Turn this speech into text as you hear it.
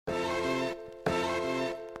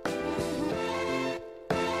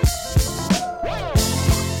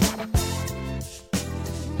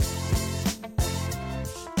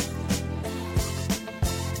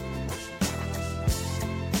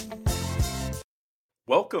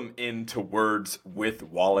Welcome into Words with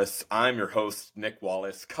Wallace. I'm your host, Nick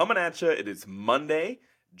Wallace, coming at you. It is Monday,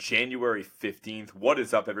 January 15th. What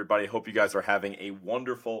is up, everybody? Hope you guys are having a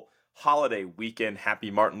wonderful holiday weekend.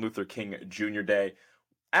 Happy Martin Luther King Jr. Day.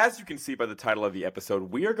 As you can see by the title of the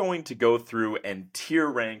episode, we are going to go through and tier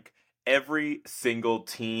rank every single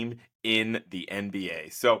team in the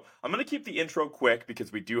NBA. So I'm going to keep the intro quick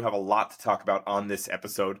because we do have a lot to talk about on this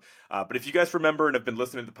episode. But if you guys remember and have been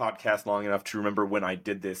listening to the podcast long enough to remember when I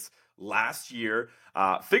did this last year,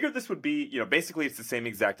 figured this would be, basically it's the same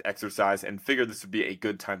exact exercise and figured this would be a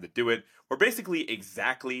good time to do it. We're basically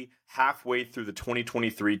exactly halfway through the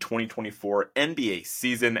 2023-2024 NBA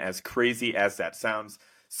season, as crazy as that sounds.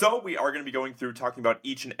 So we are going to be going through talking about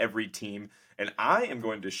each and every team, and I am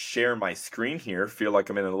going to share my screen here, feel like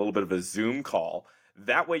I'm in a little bit of a Zoom call.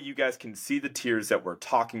 That way you guys can see the tiers that we're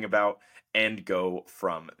talking about and go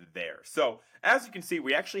from there. So as you can see,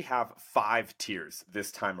 we actually have 5 tiers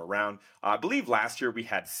this time around. I believe last year we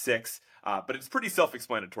had 6, but it's pretty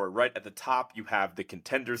self-explanatory. Right at the top, you have the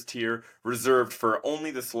contenders tier, reserved for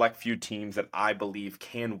only the select few teams that I believe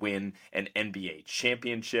can win an NBA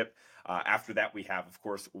championship. After that, we have, of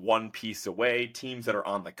course, one piece away, teams that are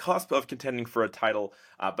on the cusp of contending for a title,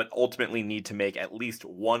 but ultimately need to make at least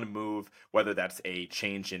one move, whether that's a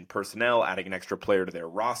change in personnel, adding an extra player to their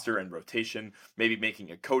roster and rotation, maybe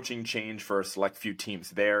making a coaching change for a select few teams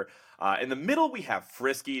there. In the middle, we have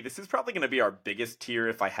Frisky. This is probably going to be our biggest tier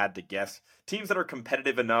if I had to guess. Teams that are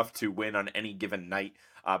competitive enough to win on any given night.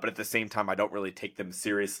 But at the same time, I don't really take them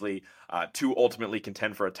seriously to ultimately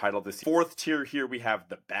contend for a title this year. 4th tier here, we have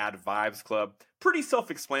the Bad Vibes Club. Pretty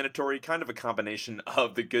self-explanatory, kind of a combination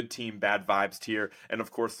of the Good Team, Bad Vibes tier, and of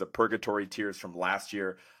course the Purgatory tiers from last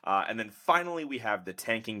year. And then finally, we have the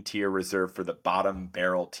Tanking tier reserved for the bottom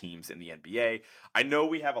barrel teams in the NBA. I know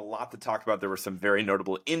we have a lot to talk about. There were some very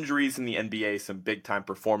notable injuries in the NBA, some big-time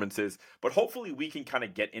performances, but hopefully we can kind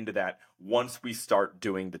of get into that once we start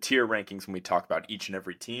doing the tier rankings when we talk about each and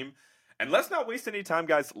every team. And let's not waste any time,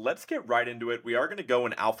 guys. Let's get right into it. We are going to go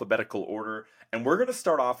in alphabetical order, and we're going to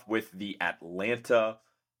start off with the Atlanta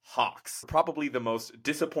Hawks. Probably the most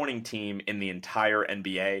disappointing team in the entire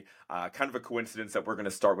NBA. Kind of a coincidence that we're going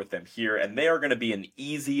to start with them here, and they are going to be an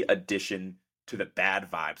easy addition to the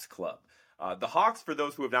Bad Vibes Club. The Hawks, for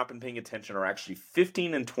those who have not been paying attention, are actually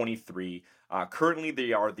 15-23. Currently,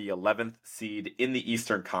 they are the 11th seed in the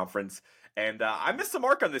Eastern Conference. And I missed the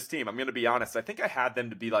mark on this team. I'm going to be honest. I think I had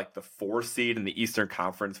them to be like the 4 seed in the Eastern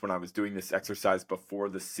Conference when I was doing this exercise before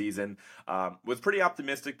the season. Was pretty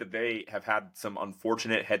optimistic that they have had some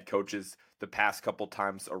unfortunate head coaches the past couple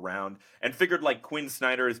times around, and figured like Quinn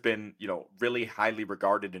Snyder has been, really highly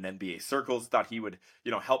regarded in NBA circles. Thought he would,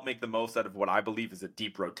 help make the most out of what I believe is a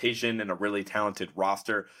deep rotation and a really talented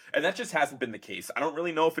roster. And that just hasn't been the case. I don't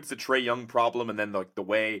really know if it's a Trae Young problem, and then the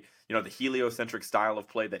way, the heliocentric style of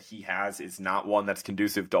play that he has is not one that's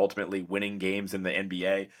conducive to ultimately winning games in the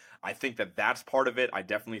NBA. I think that that's part of it. I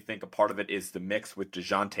definitely think a part of it is the mix with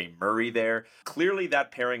DeJounte Murray there. Clearly,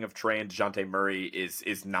 that pairing of Trae and DeJounte Murray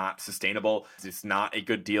is not sustainable. It's not a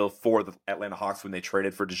good deal for the Atlanta Hawks when they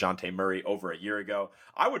traded for DeJounte Murray over a year ago.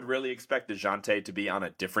 I would really expect DeJounte to be on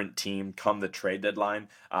a different team come the trade deadline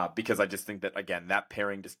because I just think that, again, that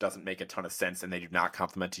pairing just doesn't make a ton of sense, and they do not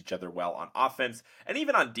complement each other well on offense. And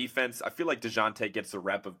even on defense, I feel like DeJounte gets the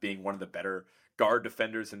rep of being one of the better guard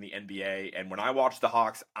defenders in the NBA, and when I watch the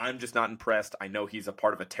Hawks, I'm just not impressed. I know he's a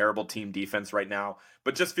part of a terrible team defense right now,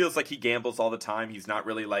 but just feels like he gambles all the time. He's not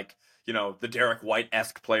really like, the Derek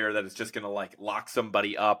White-esque player that is just going to like lock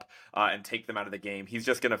somebody up and take them out of the game. He's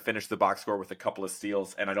just going to finish the box score with a couple of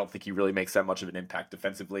steals, and I don't think he really makes that much of an impact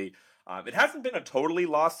defensively. It hasn't been a totally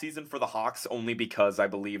lost season for the Hawks, only because I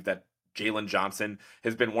believe that Jalen Johnson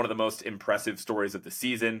has been one of the most impressive stories of the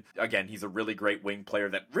season. Again, he's a really great wing player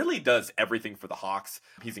that really does everything for the Hawks.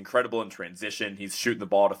 He's incredible in transition. He's shooting the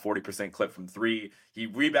ball at a 40% clip from 3. He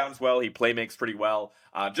rebounds well. He playmakes pretty well.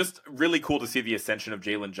 Just really cool to see the ascension of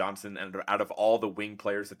Jalen Johnson and out of all the wing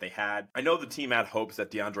players that they had. I know the team had hopes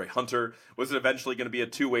that DeAndre Hunter was eventually going to be a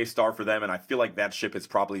two-way star for them, and I feel like that ship has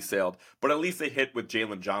probably sailed. But at least they hit with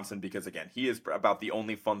Jalen Johnson because, again, he is about the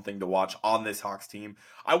only fun thing to watch on this Hawks team.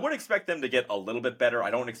 I would expect them to get a little bit better. I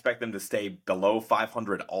don't expect them to stay below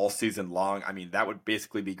 500 all season long. I mean, that would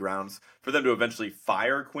basically be grounds for them to eventually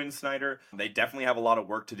fire Quinn Snyder. They definitely have a lot of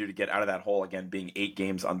work to do to get out of that hole, again, being 8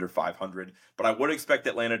 games under 500. But I would expect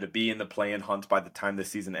Atlanta to be in the play-in hunt by the time the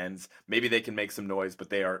season ends. Maybe they can make some noise, but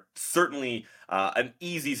they are certainly an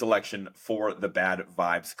easy selection for the Bad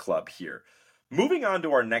Vibes Club here. Moving on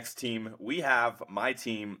to our next team, we have my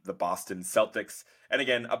team, the Boston Celtics. And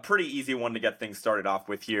again, a pretty easy one to get things started off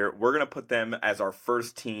with here. We're going to put them as our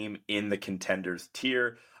first team in the contenders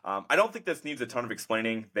tier. I don't think this needs a ton of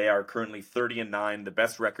explaining. They are currently 30-9, the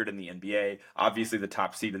best record in the NBA, obviously the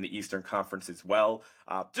top seed in the Eastern Conference as well.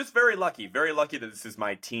 Just very lucky that this is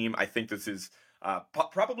my team. I think this is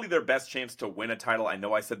probably their best chance to win a title. I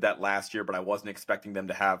know I said that last year, but I wasn't expecting them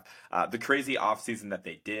to have the crazy offseason that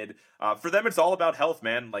they did. For them, it's all about health,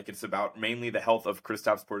 man. Like, it's about mainly the health of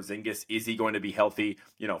Kristaps Porzingis. Is he going to be healthy,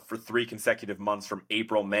 for 3 consecutive months from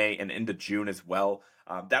April, May, and into June as well?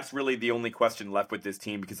 That's really the only question left with this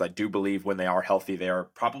team, because I do believe when they are healthy, they are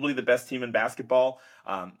probably the best team in basketball.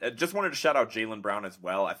 I just wanted to shout out Jaylen Brown as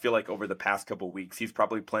well. I feel like over the past couple weeks, he's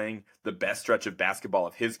probably playing the best stretch of basketball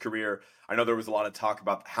of his career. I know there was a lot of talk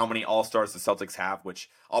about how many All-Stars the Celtics have, which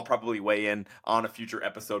I'll probably weigh in on a future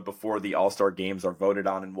episode before the All-Star games are voted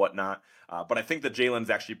on and whatnot. But I think that Jaylen's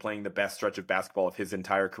actually playing the best stretch of basketball of his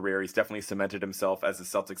entire career. He's definitely cemented himself as the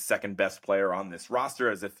Celtics' second best player on this roster,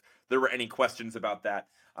 as if there were any questions about that.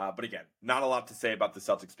 But again, not a lot to say about the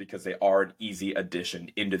Celtics because they are an easy addition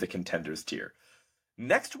into the contenders tier.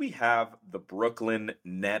 Next, we have the Brooklyn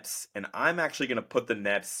Nets, and I'm actually going to put the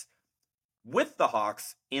Nets with the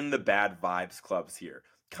Hawks in the bad vibes clubs here.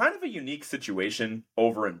 Kind of a unique situation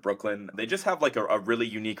over in Brooklyn. They just have like a really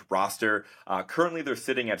unique roster. Currently, they're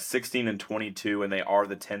sitting at 16-22, and they are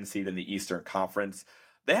the 10 seed in the Eastern Conference.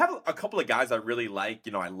 They have a couple of guys I really like.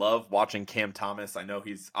 I love watching Cam Thomas. I know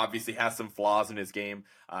he's obviously has some flaws in his game.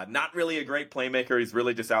 Not really a great playmaker. He's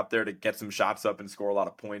really just out there to get some shots up and score a lot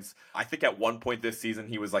of points. I think at one point this season,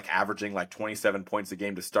 he was averaging 27 points a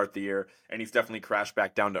game to start the year, and he's definitely crashed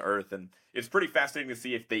back down to earth. And it's pretty fascinating to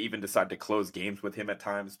see if they even decide to close games with him at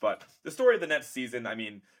times. But the story of the Nets season,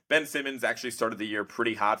 Ben Simmons actually started the year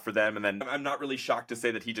pretty hot for them, and then I'm not really shocked to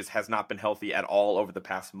say that he just has not been healthy at all over the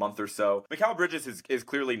past month or so. Mikal Bridges is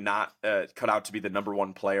clearly not cut out to be the number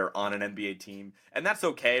one player on an NBA team, and that's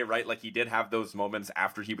okay, right? He did have those moments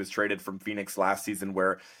after he was traded from Phoenix last season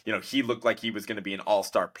where, he looked like he was going to be an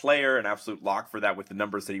all-star player, an absolute lock for that with the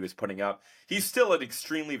numbers that he was putting up. He's still an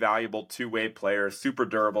extremely valuable two-way player, super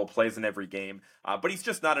durable, plays in every game, but he's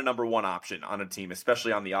just not a number one option on a team,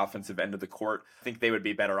 especially on the offensive end of the court. I think they would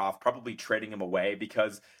be better off probably trading him away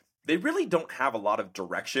because they really don't have a lot of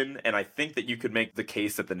direction, and I think that you could make the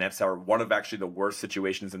case that the Nets are one of actually the worst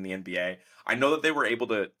situations in the NBA. I know that they were able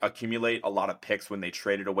to accumulate a lot of picks when they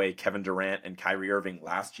traded away Kevin Durant and Kyrie Irving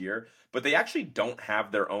last year, but they actually don't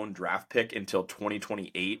have their own draft pick until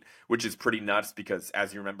 2028, which is pretty nuts because,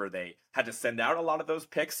 as you remember, they had to send out a lot of those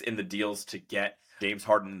picks in the deals to get James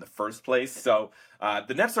Harden in the first place. So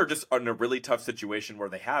the Nets are just in a really tough situation where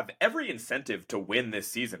they have every incentive to win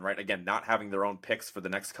this season, right? Again, not having their own picks for the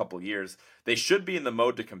next couple years. They should be in the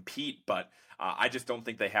mode to compete, but I just don't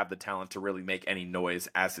think they have the talent to really make any noise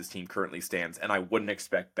as his team currently stands. And I wouldn't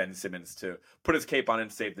expect Ben Simmons to put his cape on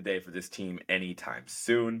and save the day for this team anytime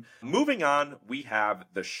soon. Moving on, we have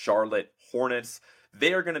the Charlotte Hornets.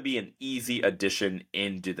 They are going to be an easy addition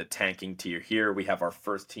into the tanking tier here. We have our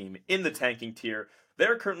first team in the tanking tier.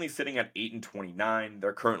 They're currently sitting at 8-29.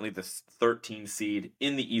 They're currently the 13 seed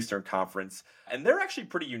in the Eastern Conference. And they're actually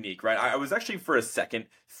pretty unique, right? I was actually for a second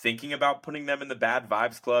thinking about putting them in the bad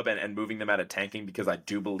vibes club and moving them out of tanking because I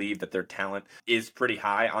do believe that their talent is pretty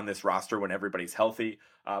high on this roster when everybody's healthy.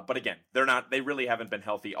 But again, they really haven't been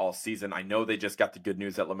healthy all season. I know they just got the good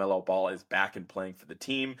news that LaMelo Ball is back and playing for the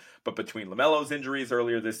team, but between LaMelo's injuries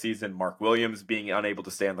earlier this season, Mark Williams being unable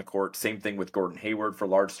to stay on the court, same thing with Gordon Hayward for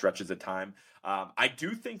large stretches of time. I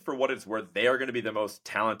do think for what it's worth, they are going to be the most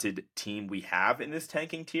talented team we have in this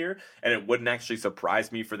tanking tier, and it wouldn't actually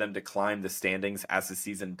surprise me for them to climb the standings as the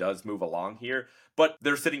season does move along here. But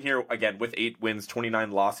they're sitting here, again, with 8 wins,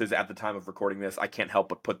 29 losses at the time of recording this. I can't help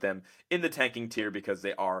but put them in the tanking tier because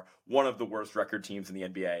they are one of the worst record teams in the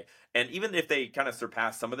NBA. And even if they kind of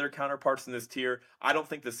surpass some of their counterparts in this tier, I don't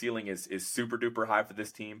think the ceiling is super duper high for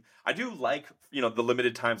this team. I do like, the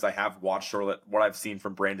limited times I have watched Charlotte, what I've seen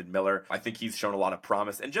from Brandon Miller. I think he's shown a lot of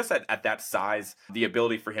promise. And just at that size, the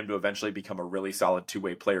ability for him to eventually become a really solid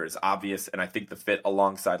two-way player is obvious. And I think the fit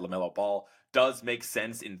alongside LaMelo Ball does make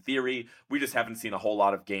sense in theory. We just haven't seen a whole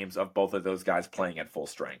lot of games of both of those guys playing at full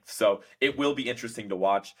strength. So it will be interesting to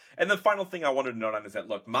watch. And the final thing I wanted to note on is that,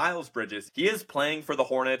 look, Miles Bridges, he is playing for the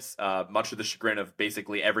Hornets, much to the chagrin of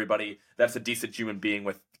basically everybody that's a decent human being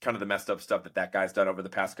with kind of the messed up stuff that guy's done over the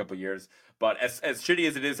past couple of years. But as shitty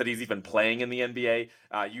as it is that he's even playing in the NBA,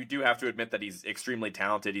 you do have to admit that he's extremely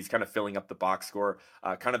talented. He's kind of filling up the box score,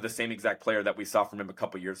 kind of the same exact player that we saw from him a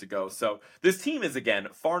couple years ago. So this team is, again,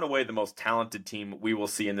 far and away the most talented team we will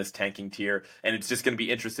see in this tanking tier, and it's just going to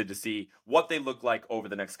be interested to see what they look like over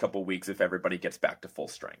the next couple weeks if everybody gets back to full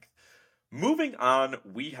strength. Moving on,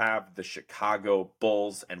 we have the Chicago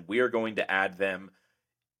Bulls, and we are going to add them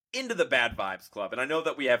into the Bad Vibes Club. And I know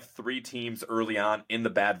that we have 3 teams early on in the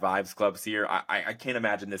Bad Vibes Clubs here. I can't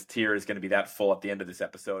imagine this tier is going to be that full at the end of this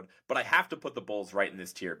episode, but I have to put the Bulls right in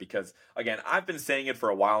this tier because, again, I've been saying it for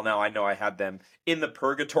a while now. I know I had them in the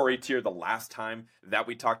purgatory tier the last time that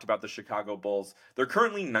we talked about the Chicago Bulls. They're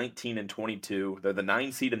currently 19-22. They're the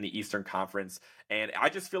 9 seed in the Eastern Conference. And I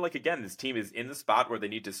just feel like, again, this team is in the spot where they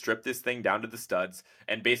need to strip this thing down to the studs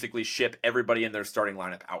and basically ship everybody in their starting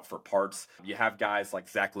lineup out for parts. You have guys like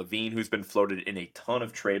Zach LaVine, who's been floated in a ton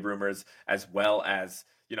of trade rumors, as well as,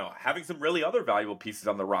 having some really other valuable pieces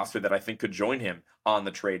on the roster that I think could join him on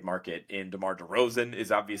the trade market. And DeMar DeRozan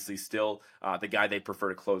is obviously still the guy they prefer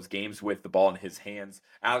to close games with, the ball in his hands.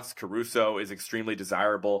 Alex Caruso is extremely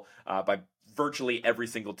desirable by virtually every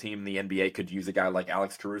single team in the NBA could use a guy like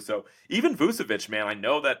Alex Caruso. Even Vucevic, man, I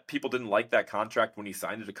know that people didn't like that contract when he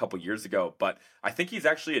signed it a couple years ago, but I think he's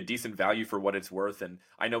actually a decent value for what it's worth. And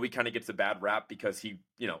I know he kind of gets a bad rap because he,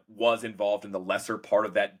 was involved in the lesser part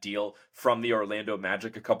of that deal from the Orlando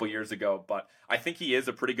Magic a couple years ago. But I think he is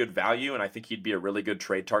a pretty good value, and I think he'd be a really good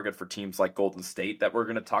trade target for teams like Golden State that we're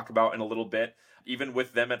going to talk about in a little bit. Even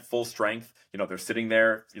with them at full strength, they're sitting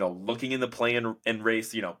there, looking in the play-in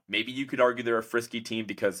race. Maybe you could argue they're a frisky team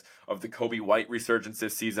because of the Kobe White resurgence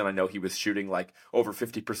this season. I know he was shooting like over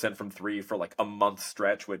 50% from 3 for like a month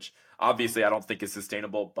stretch, which obviously I don't think is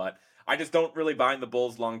sustainable, but I just don't really buy in the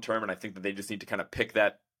Bulls long term, and I think that they just need to kind of pick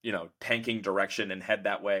that tanking direction and head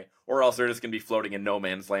that way, or else they're just going to be floating in no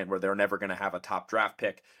man's land where they're never going to have a top draft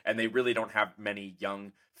pick, and they really don't have many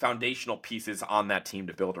young foundational pieces on that team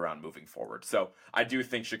to build around moving forward. So I do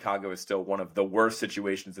think Chicago is still one of the worst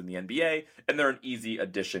situations in the NBA, and they're an easy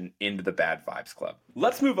addition into the Bad Vibes Club.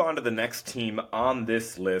 Let's move on to the next team on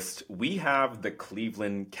this list. We have the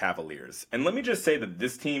Cleveland Cavaliers, and let me just say that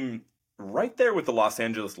this team, right there with the Los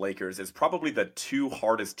Angeles Lakers, is probably the 2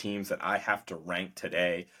 hardest teams that I have to rank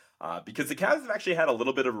today. Because the Cavs have actually had a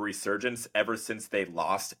little bit of a resurgence ever since they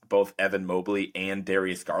lost both Evan Mobley and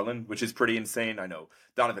Darius Garland, which is pretty insane. I know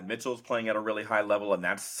Donovan Mitchell is playing at a really high level, and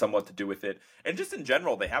that's somewhat to do with it. And just in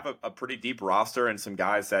general, they have a pretty deep roster and some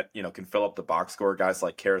guys that, can fill up the box score. Guys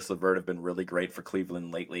like Karis LeVert have been really great for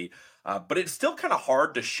Cleveland lately. But it's still kind of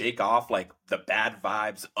hard to shake off like the bad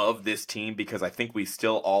vibes of this team because I think we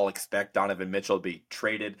still all expect Donovan Mitchell to be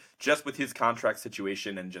traded just with his contract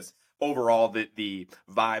situation, and just overall the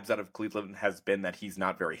vibes out of Cleveland has been that he's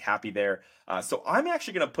not very happy there. So I'm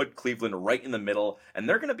actually going to put Cleveland right in the middle, and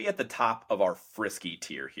they're going to be at the top of our frisky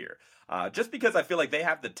tier here. Just because I feel like they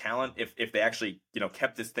have the talent if they actually,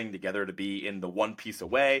 kept this thing together to be in the one piece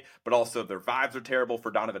away, but also their vibes are terrible for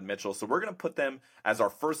Donovan Mitchell. So we're going to put them as our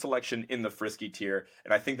first selection in the frisky tier,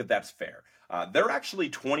 and I think that that's fair. They're actually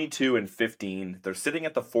 22-15. They're sitting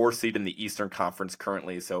at the 4 seed in the Eastern Conference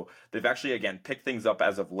currently. So they've actually, again, picked things up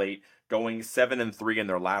as of late, going 7-3 in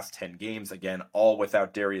their last 10 games. Again, all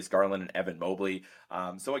without Darius Garland and Evan Mobley.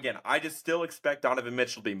 So again, I just still expect Donovan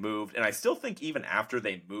Mitchell to be moved. And I still think even after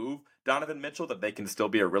they move Donovan Mitchell that they can still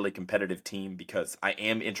be a really competitive team, because I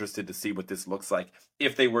am interested to see what this looks like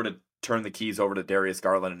if they were to turn the keys over to Darius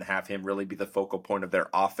Garland and have him really be the focal point of their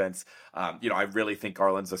offense. I really think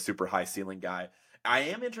Garland's a super high ceiling guy. I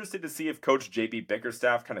am interested to see if Coach JB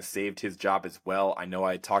Bickerstaff kind of saved his job as well. I know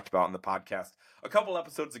I talked about on the podcast a couple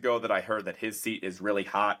episodes ago that I heard that his seat is really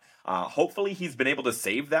hot. Hopefully he's been able to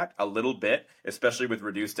save that a little bit, especially with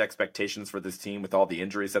reduced expectations for this team with all the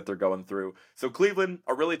injuries that they're going through. So Cleveland,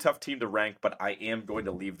 a really tough team to rank, but I am going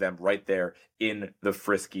to leave them right there in the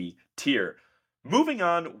frisky tier. Moving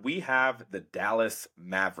on, we have the Dallas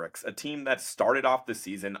Mavericks, a team that started off the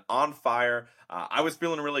season on fire. I was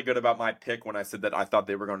feeling really good about my pick when I said that I thought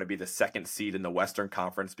they were going to be the 2nd seed in the Western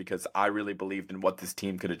Conference, because I really believed in what this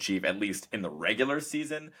team could achieve, at least in the regular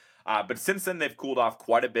season. But since then, they've cooled off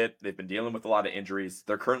quite a bit. They've been dealing with a lot of injuries.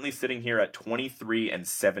 They're currently sitting here at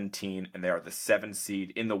 23-17, and they are the 7th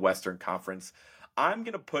seed in the Western Conference. I'm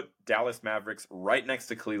going to put Dallas Mavericks right next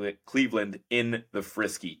to Cleveland in the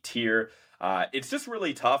frisky tier. It's just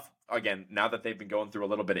really tough, again, now that they've been going through a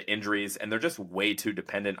little bit of injuries, and they're just way too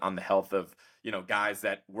dependent on the health of, guys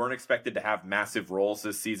that weren't expected to have massive roles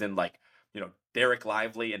this season, like, Derek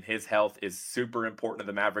Lively and his health is super important to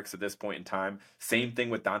the Mavericks at this point in time. Same thing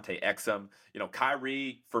with Dante Exum.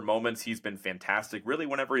 Kyrie, for moments, he's been fantastic. Really,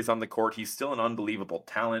 whenever he's on the court, he's still an unbelievable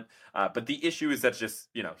talent. But the issue is that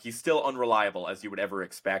he's still unreliable as you would ever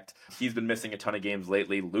expect. He's been missing a ton of games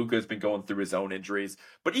lately. Luka's been going through his own injuries.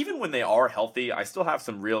 But even when they are healthy, I still have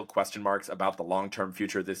some real question marks about the long-term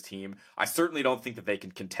future of this team. I certainly don't think that they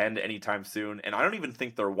can contend anytime soon. And I don't even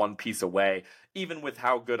think they're one piece away, even with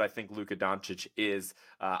how good I think Luka Doncic is.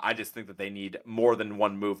 I just think that they need more than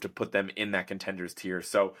one move to put them in that contenders tier.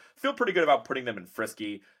 So feel pretty good about putting them in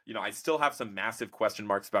frisky. I still have some massive question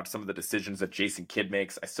marks about some of the decisions that Jason Kidd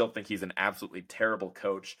makes. I still think he's an absolutely terrible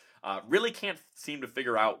coach. Really can't seem to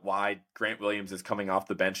figure out why Grant Williams is coming off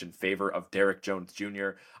the bench in favor of Derek Jones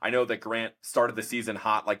Jr. I know that Grant started the season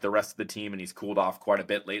hot like the rest of the team, and he's cooled off quite a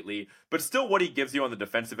bit lately. But still, what he gives you on the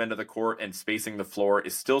defensive end of the court and spacing the floor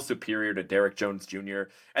is still superior to Derek Jones Jr.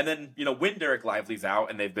 And then, when Derek Lively's out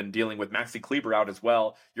and they've been dealing with Maxi Kleber out as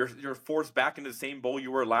well, you're forced back into the same bowl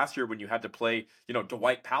you were last year when you had to play,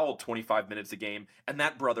 Dwight Powell 25 minutes a game, and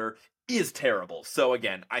that brother is terrible. So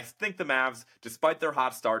again, I think the Mavs, despite their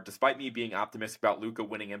hot start, despite me being optimistic about Luka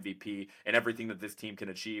winning MVP and everything that this team can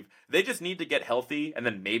achieve, they just need to get healthy, and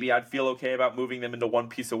then maybe I'd feel okay about moving them into one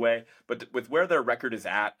piece away. But with where their record is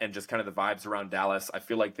at and just kind of the vibes around Dallas, I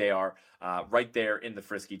feel like they are right there in the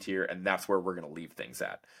frisky tier, and that's where we're going to leave things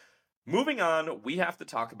at. Moving on, we have to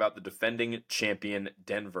talk about the defending champion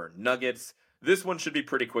Denver Nuggets. This one should be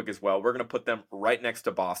pretty quick as well. We're going to put them right next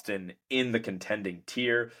to Boston in the contending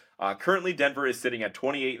tier. Currently, Denver is sitting at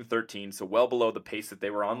 28-13, so well below the pace that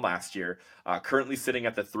they were on last year. Currently sitting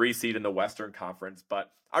at the 3 seed in the Western Conference,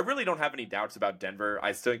 but I really don't have any doubts about Denver.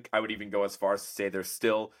 I think I would even go as far as to say they're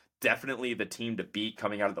still definitely the team to beat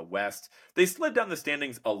coming out of the West. They slid down the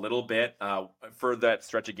standings a little bit for that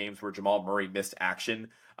stretch of games where Jamal Murray missed action.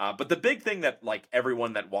 But the big thing that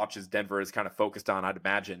everyone that watches Denver is kind of focused on, I'd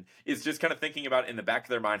imagine, is just kind of thinking about in the back of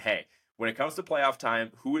their mind, hey, when it comes to playoff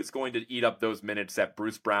time, who is going to eat up those minutes that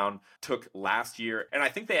Bruce Brown took last year? And I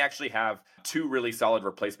think they actually have 2 really solid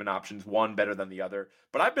replacement options, one better than the other.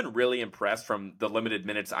 But I've been really impressed from the limited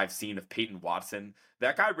minutes I've seen of Peyton Watson.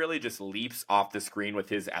 That guy really just leaps off the screen with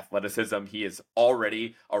his athleticism. He is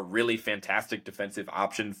already a really fantastic defensive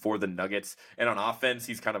option for the Nuggets. And on offense,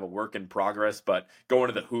 he's kind of a work in progress, but going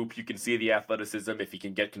to the hoop, you can see the athleticism. If he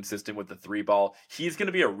can get consistent with the 3 ball, he's going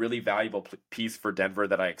to be a really valuable piece for Denver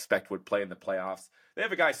that I expect would play in the playoffs. They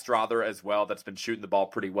have a guy, Strother, as well, that's been shooting the ball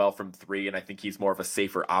pretty well from 3, and I think he's more of a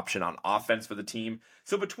safer option on offense for the team.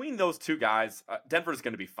 So between those 2 guys, Denver's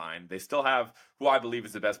going to be fine. They still have who I believe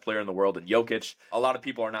is the best player in the world in Jokic. A lot of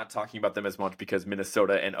people are not talking about them as much because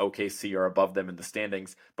Minnesota and OKC are above them in the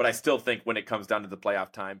standings, but I still think when it comes down to the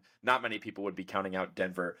playoff time, not many people would be counting out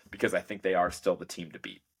Denver because I think they are still the team to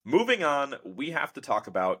beat. Moving on, we have to talk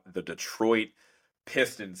about the Detroit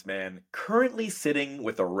Pistons, man. Currently sitting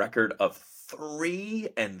with a record of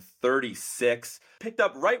 3-36, picked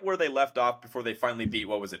up right where they left off before they finally beat,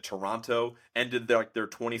 Toronto, ended their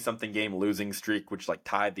 20-something game losing streak, which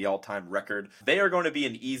tied the all-time record. They are going to be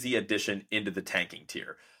an easy addition into the tanking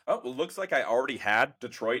tier. Oh, well, looks like I already had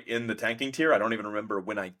Detroit in the tanking tier. I don't even remember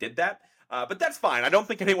when I did that, but that's fine. I don't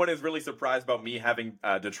think anyone is really surprised about me having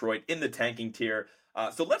Detroit in the tanking tier.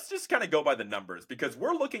 So let's just kind of go by the numbers, because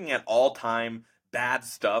we're looking at all-time bad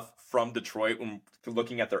stuff from Detroit when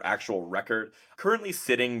looking at their actual record. Currently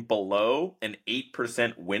sitting below an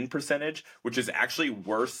 8% win percentage, which is actually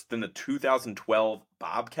worse than the 2012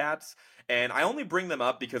 Bobcats. And I only bring them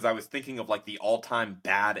up because I was thinking of the all-time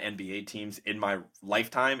bad NBA teams in my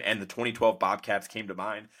lifetime, and the 2012 Bobcats came to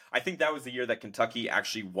mind. I think that was the year that Kentucky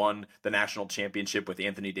actually won the national championship with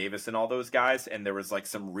Anthony Davis and all those guys, and there was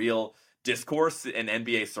some real discourse in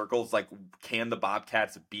NBA circles, can the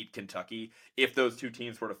Bobcats beat Kentucky if those 2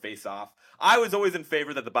 teams were to face off? I was always in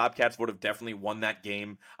favor that the Bobcats would have definitely won that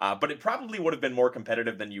game, but it probably would have been more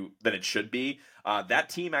competitive than it should be. That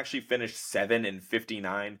team actually finished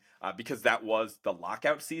 7-59 because that was the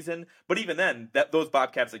lockout season. But even then, those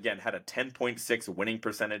Bobcats again had a 10.6 winning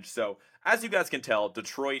percentage. So as you guys can tell,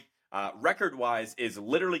 Detroit, record-wise, is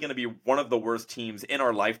literally going to be one of the worst teams in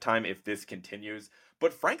our lifetime if this continues.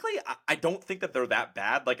 But frankly, I don't think that they're that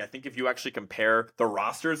bad. I think if you actually compare the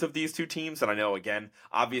rosters of these 2 teams, and I know, again,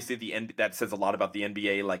 obviously that says a lot about the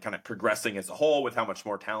NBA, kind of progressing as a whole with how much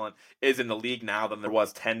more talent is in the league now than there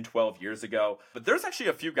was 10, 12 years ago. But there's actually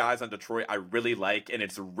a few guys on Detroit I really like, and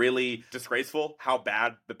it's really disgraceful how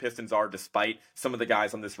bad the Pistons are despite some of the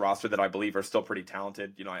guys on this roster that I believe are still pretty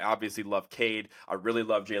talented. I obviously love Cade. I really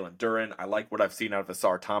love Jalen Duren. I like what I've seen out of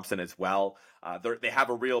Asar Thompson as well. They have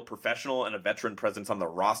a real professional and a veteran presence on the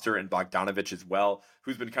roster, and Bogdanovich as well,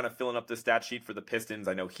 who's been kind of filling up the stat sheet for the Pistons.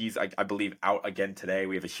 I know he's, I believe, out again today.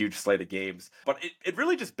 We have a huge slate of games. But it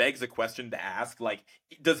really just begs a question to ask, like,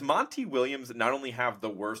 does Monty Williams not only have the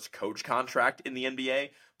worst coach contract in the NBA,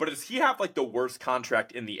 but does he have, like, the worst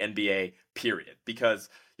contract in the NBA, period? Because,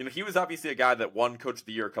 you know, he was obviously a guy that won Coach of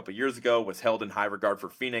the Year a couple years ago, was held in high regard for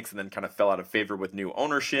Phoenix, and then kind of fell out of favor with new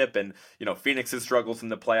ownership and, you know, Phoenix's struggles in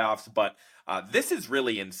the playoffs. But this is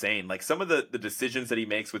really insane. Like, some of the decisions that he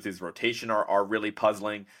makes with his rotation are really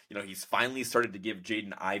puzzling. You know, he's finally started to give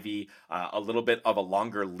Jaden Ivey a little bit of a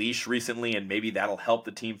longer leash recently, and maybe that'll help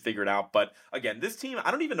the team figure it out. But again, this team, I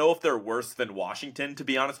don't even know if they're worse than Washington, to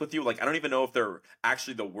be honest with you. Like, I don't even know if they're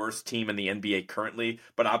actually the worst team in the NBA currently,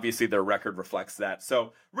 but obviously their record reflects that.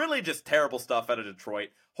 So really just terrible stuff out of Detroit.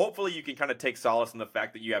 Hopefully you can kind of take solace in the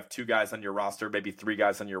fact that you have 2 guys on your roster, maybe 3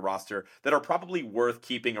 guys on your roster that are probably worth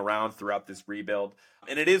keeping around throughout this rebuild.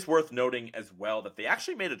 And it is worth noting as well that they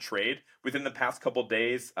actually made a trade within the past couple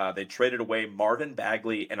days. They traded away Marvin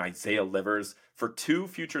Bagley and Isaiah Livers for 2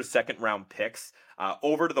 future second-round picks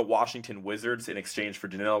over to the Washington Wizards in exchange for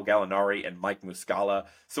Danilo Gallinari and Mike Muscala.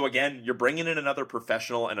 So again, you're bringing in another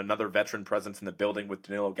professional and another veteran presence in the building with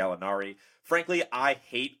Danilo Gallinari. Frankly, I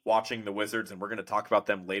hate watching the Wizards, and we're going to talk about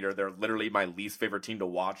them later. They're literally my least favorite team to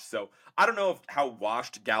watch. So I don't know how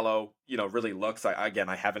washed Gallo, you know, really looks. I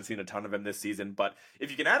haven't seen a ton of him this season, but if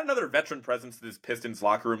you can add another veteran presence to this Pistons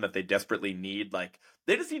locker room that they desperately need, like,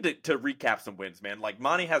 they just need to recap some wins, man. Like,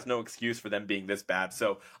 Monty has no excuse for them being this bad.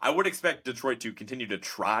 So I would expect Detroit to continue to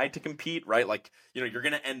try to compete, right? Like, you know, you're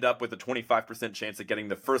going to end up with a 25% chance of getting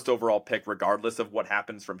the first overall pick regardless of what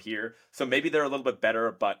happens from here. So maybe they're a little bit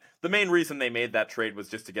better, but the main reason they made that trade was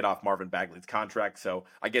just to get off Marvin Bagley's contract. So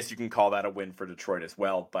I guess you can call that a win for Detroit as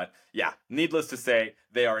well. But yeah, needless to say,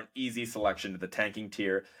 they are an easy selection to the tanking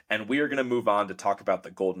tier. And we are going to move on to talk about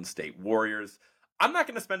the Golden State Warriors. I'm not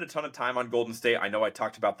going to spend a ton of time on Golden State. I know I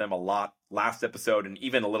talked about them a lot last episode and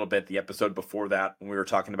even a little bit the episode before that when we were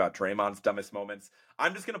talking about Draymond's dumbest moments.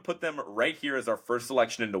 I'm just going to put them right here as our first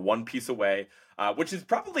selection into one piece away, which is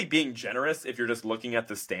probably being generous if you're just looking at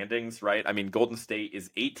the standings, right? I mean, Golden State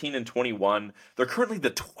is 18-21. They're currently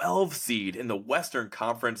the 12 seed in the Western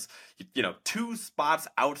Conference, you know, 2 spots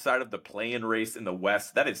outside of the play-in race in the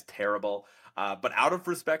West. That is terrible. But out of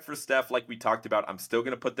respect for Steph, like we talked about, I'm still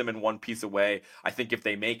going to put them in one piece away. I think if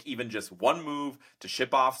they make even just one move to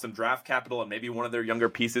ship off some draft capital and maybe one of their younger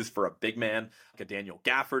pieces for a big man, like a Daniel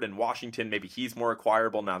Gafford in Washington, maybe he's more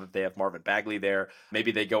acquirable now that they have Marvin Bagley there.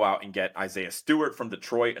 Maybe they go out and get Isaiah Stewart from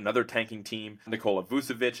Detroit, another tanking team, Nikola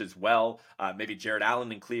Vucevic as well, maybe Jared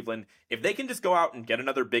Allen in Cleveland. If they can just go out and get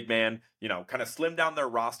another big man, you know, kind of slim down their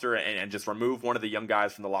roster and just remove one of the young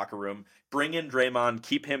guys from the locker room, bring in Draymond,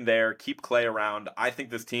 keep him there, keep Clay around. I think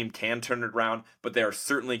this team can turn it around, but they are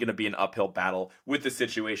certainly going to be an uphill battle with the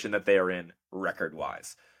situation that they are in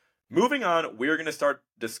record-wise. Moving on, we're going to start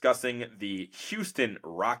discussing the Houston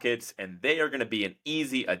Rockets, and they are going to be an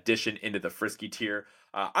easy addition into the Frisky tier.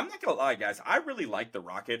 I'm not going to lie, guys. I really like the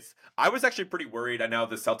Rockets. I was actually pretty worried. I know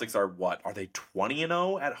the Celtics are, are they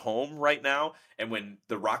 20-0 at home right now? And when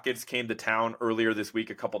the Rockets came to town earlier this week,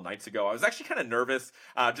 a couple nights ago, I was actually kind of nervous.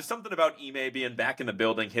 Just something about Ime being back in the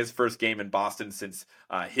building, his first game in Boston since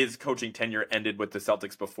his coaching tenure ended with the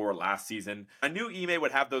Celtics before last season. I knew Ime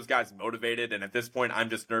would have those guys motivated, and at this point, I'm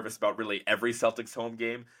just nervous about really every Celtics home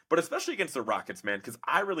game, but especially against the Rockets, man, because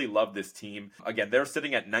I really love this team. Again, they're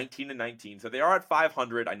sitting at 19-19, so they are at 500.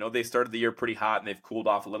 I know they started the year pretty hot, and they've cooled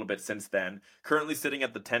off a little bit since then. Currently sitting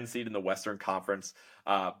at the 10 seed in the Western Conference.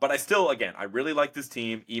 But I still, again, I really like this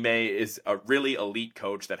team. Ime is a really elite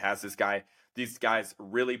coach that has these guys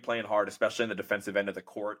really playing hard, especially in the defensive end of the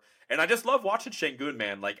court. And I just love watching Şengün,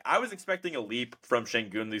 man. Like, I was expecting a leap from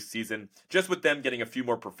Şengün this season, just with them getting a few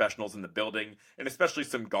more professionals in the building, and especially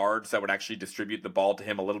some guards that would actually distribute the ball to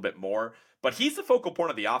him a little bit more. But he's the focal point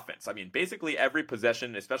of the offense. I mean, basically every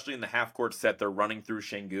possession, especially in the half-court set, they're running through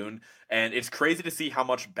Şengün. And it's crazy to see how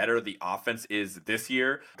much better the offense is this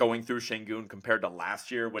year going through Şengün compared to last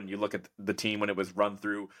year when you look at the team when it was run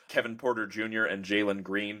through Kevin Porter Jr. and Jalen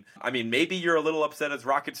Green. I mean, maybe you're a little upset as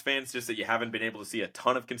Rockets fans just that you haven't been able to see a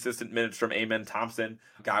ton of consistent minutes from Amen Thompson,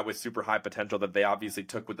 a guy with super high potential that they obviously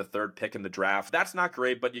took with the 3rd pick in the draft. That's not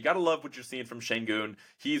great, but you got to love what you're seeing from Şengün.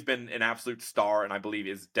 He's been an absolute star, and I believe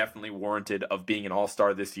is definitely warranted of being an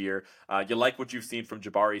all-star this year. You like what you've seen from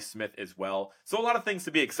Jabari Smith as well. So a lot of things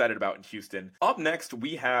to be excited about in Houston. Up next,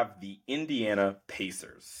 we have the Indiana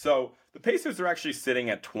Pacers. So The Pacers are actually sitting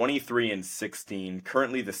at 23-16,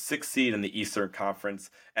 currently the sixth seed in the Eastern Conference.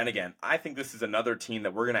 And again, I think this is another team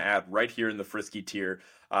that we're going to add right here in the Frisky tier.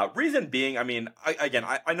 Reason being, I mean,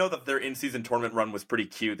 I know that their in-season tournament run was pretty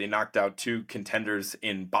cute. They knocked out two contenders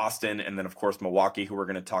in Boston and then, of course, Milwaukee, who we're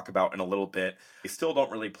going to talk about in a little bit. They still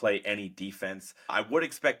don't really play any defense. I would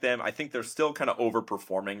expect them, I think they're still kind of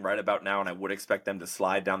overperforming right about now, and I would expect them to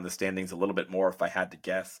slide down the standings a little bit more if I had to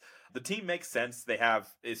guess. The team makes sense. They have,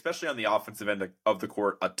 especially on the offensive end of the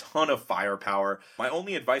court, a ton of firepower. My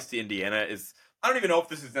only advice to Indiana is, I don't even know if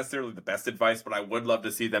this is necessarily the best advice, but I would love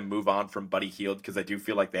to see them move on from Buddy Hield because I do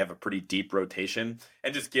feel like they have a pretty deep rotation,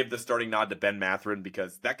 and just give the starting nod to Ben Mathurin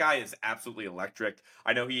because that guy is absolutely electric.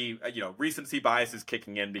 I know he, recency bias is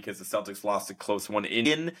kicking in because the Celtics lost a close one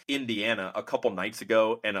in Indiana a couple nights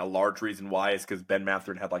ago, and a large reason why is because Ben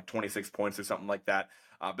Mathurin had like 26 points or something like that.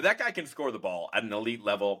 But that guy can score the ball at an elite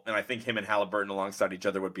level, and I think him and Halliburton alongside each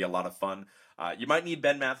other would be a lot of fun. You might need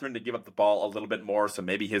Ben Mathurin to give up the ball a little bit more, so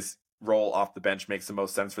maybe his role off the bench makes the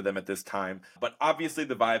most sense for them at this time. But obviously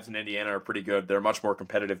the vibes in Indiana are pretty good. They're a much more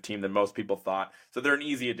competitive team than most people thought, so they're an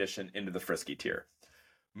easy addition into the Frisky tier.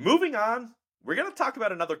 Moving on, we're going to talk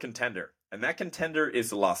about another contender, and that contender is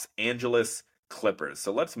the Los Angeles Clippers.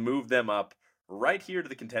 So let's move them up right here to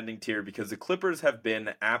the contending tier because the Clippers have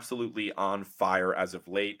been absolutely on fire as of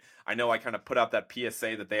late. I know I kind of put out that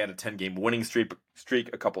PSA that they had a 10-game winning streak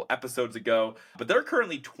a couple episodes ago, but they're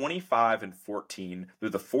currently 25-14. They're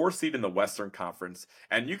the 4th seed in the Western Conference,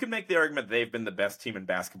 and you can make the argument they've been the best team in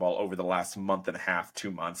basketball over the last month and a half, 2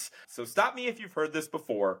 months. So stop me if you've heard this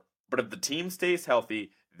before, but if the team stays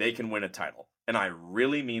healthy, they can win a title. And I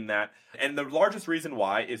really mean that. And the largest reason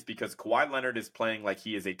why is because Kawhi Leonard is playing like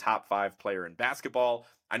he is a top 5 player in basketball.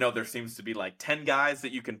 I know there seems to be like 10 guys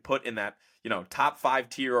that you can put in that, top 5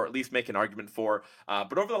 tier, or at least make an argument for.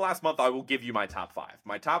 But over the last month, I will give you my top 5.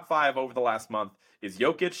 My top 5 over the last month is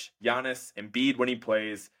Jokic, Giannis, Embiid when he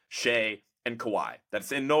plays, Shea, and Kawhi.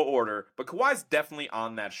 That's in no order, but Kawhi's definitely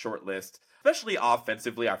on that short list. Especially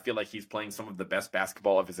offensively, I feel like he's playing some of the best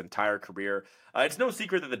basketball of his entire career. It's no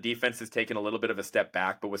secret that the defense has taken a little bit of a step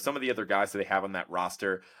back, but with some of the other guys that they have on that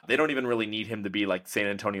roster, they don't even really need him to be like San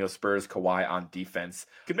Antonio Spurs Kawhi on defense.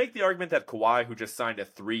 You could make the argument that Kawhi, who just signed a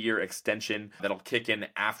 3-year extension that'll kick in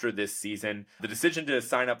after this season, the decision to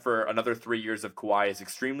sign up for another 3 years of Kawhi is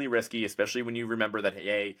extremely risky, especially when you remember that,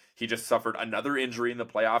 he just suffered another injury in the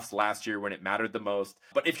playoffs last year when it mattered the most.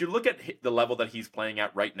 But if you look at the level that he's playing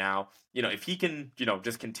at right now, if he can,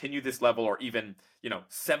 just continue this level, or even,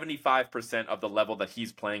 75% of the level that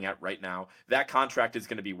he's playing at right now, that contract is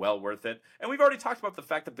going to be well worth it. And we've already talked about the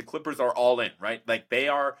fact that the Clippers are all in, right? Like, they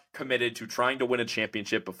are committed to trying to win a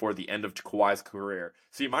championship before the end of Kawhi's career.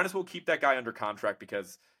 So you might as well keep that guy under contract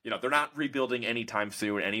because, they're not rebuilding anytime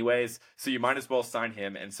soon anyways. So you might as well sign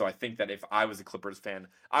him. And so I think that if I was a Clippers fan,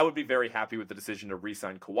 I would be very happy with the decision to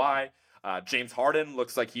re-sign Kawhi. James Harden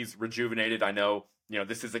looks like he's rejuvenated. I know,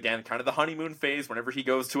 this is, again, kind of the honeymoon phase. Whenever he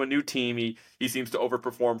goes to a new team, he seems to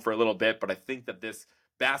overperform for a little bit. But I think that this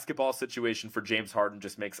basketball situation for James Harden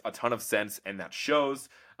just makes a ton of sense, and that shows.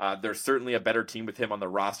 There's certainly a better team with him on the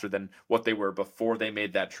roster than what they were before they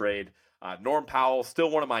made that trade. Norm Powell,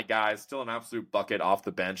 still one of my guys, still an absolute bucket off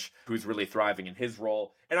the bench, who's really thriving in his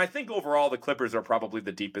role. And I think overall the Clippers are probably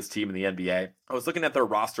the deepest team in the NBA. I was looking at their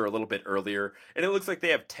roster a little bit earlier, and it looks like they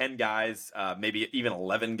have 10 guys, maybe even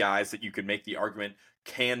 11 guys that you could make the argument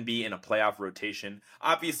can be in a playoff rotation.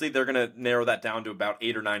 Obviously, they're going to narrow that down to about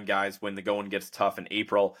 8 or 9 guys when the going gets tough in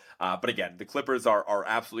April. But again, the Clippers are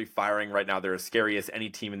absolutely firing right now. They're as scary as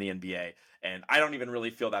any team in the NBA. And I don't even really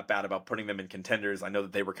feel that bad about putting them in contenders. I know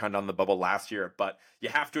that they were kind of on the bubble last year, but you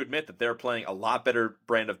have to admit that they're playing a lot better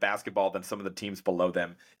brand of basketball than some of the teams below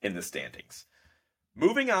them in the standings.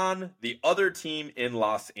 Moving on, the other team in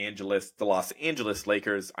Los Angeles, the Los Angeles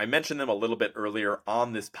Lakers. I mentioned them a little bit earlier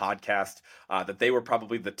on this podcast, that they were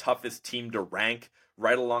probably the toughest team to rank,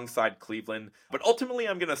 right alongside Cleveland. But ultimately,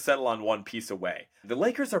 I'm going to settle on one piece away. The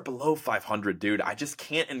Lakers are below 500, dude. I just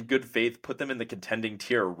can't in good faith put them in the contending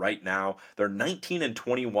tier right now. They're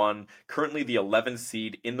 19-21, currently the 11th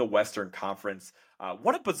seed in the Western Conference.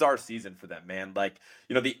 What a bizarre season for them, man.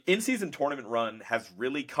 The in-season tournament run has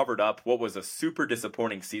really covered up what was a super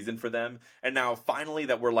disappointing season for them. And now finally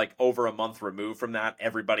that we're over a month removed from that,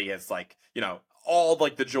 everybody has all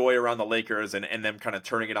the joy around the Lakers and them kind of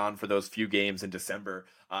turning it on for those few games in December.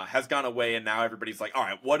 has gone away, and now everybody's like, all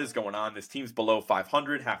right, what is going on? This team's below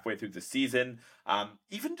 500 halfway through the season.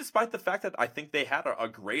 Even despite the fact that I think they had a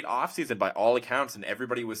great offseason by all accounts, and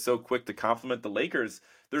everybody was so quick to compliment the Lakers,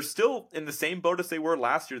 they're still in the same boat as they were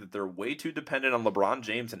last year, that they're way too dependent on LeBron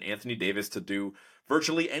James and Anthony Davis to do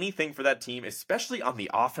virtually anything for that team, especially on the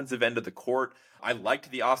offensive end of the court. I liked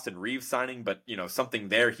the Austin Reeves signing, but something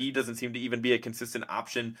there. He doesn't seem to even be a consistent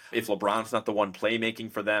option if LeBron's not the one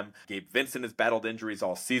playmaking for them. Gabe Vincent has battled injuries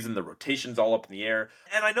all season. The rotation's all up in the air.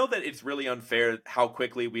 And I know that it's really unfair how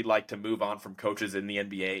quickly we like to move on from coaches in the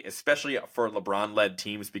NBA, especially for LeBron-led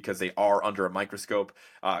teams, because they are under a microscope,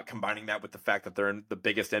 combining that with the fact that they're in the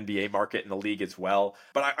biggest NBA market in the league as well.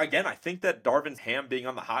 But I think that Darvin Ham being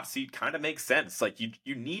on the hot seat kind of makes sense. Like,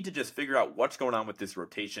 you need to just figure out what's going on with this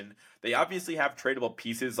rotation. They obviously have tradable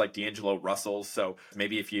pieces like D'Angelo Russell, so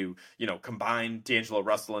maybe if you combine D'Angelo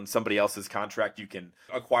Russell and somebody else's contract, you can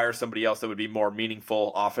acquire somebody else that would be more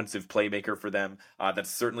meaningful offensive playmaker for them. That's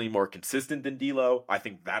certainly more consistent than D'Lo. I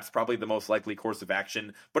think that's probably the most likely course of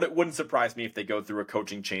action, but it wouldn't surprise me if they go through a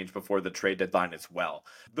coaching change before the trade deadline as well.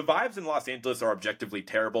 The vibes in Los Angeles are objectively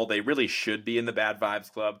terrible. They really should be in the bad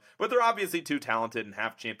vibes club, but they're obviously too talented and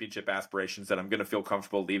have championship aspirations that I'm going to feel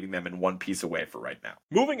comfortable leaving them in one piece away for right now.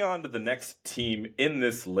 Moving on to the next team in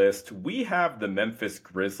this list, we have the Memphis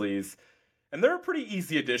Grizzlies. And they're a pretty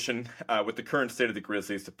easy addition with the current state of the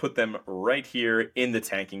Grizzlies to put them right here in the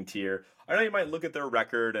tanking tier. I know you might look at their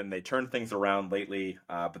record and they turned things around lately,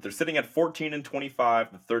 but they're sitting at 14-25,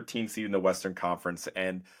 the 13th seed in the Western Conference.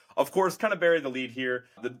 And of course, kind of bury the lead here.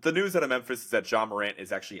 The news out of Memphis is that Ja Morant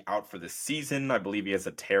is actually out for the season. I believe he has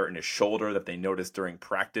a tear in his shoulder that they noticed during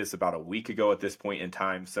practice about a week ago at this point in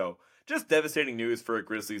time. So just devastating news for a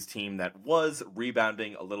Grizzlies team that was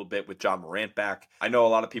rebounding a little bit with Ja Morant back. I know a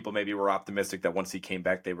lot of people maybe were optimistic that once he came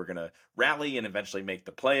back, they were going to rally and eventually make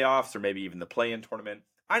the playoffs or maybe even the play-in tournament.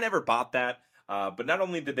 I never bought that. But not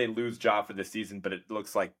only did they lose Ja for the season, but it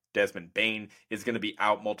looks like Desmond Bane is going to be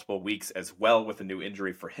out multiple weeks as well with a new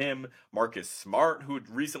injury for him. Marcus Smart, who had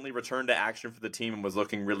recently returned to action for the team and was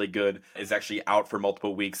looking really good, is actually out for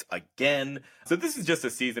multiple weeks again. So this is just a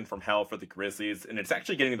season from hell for the Grizzlies, and it's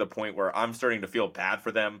actually getting to the point where I'm starting to feel bad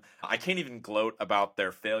for them. I can't even gloat about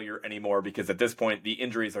their failure anymore because at this point, the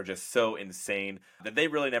injuries are just so insane that they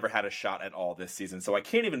really never had a shot at all this season. So I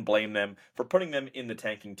can't even blame them for putting them in the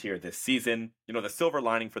tanking tier this season. The silver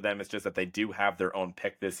lining for them is just that they do have their own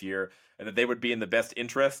pick this year and that they would be in the best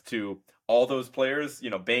interest to all those players,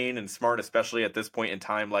 Bane and Smart, especially at this point in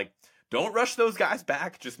time. Like, don't rush those guys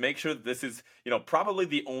back. Just make sure that this is, probably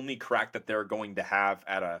the only crack that they're going to have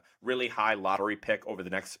at a really high lottery pick over the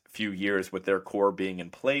next few years with their core being in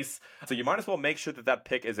place. So you might as well make sure that that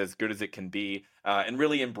pick is as good as it can be and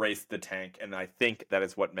really embrace the tank. And I think that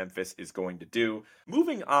is what Memphis is going to do.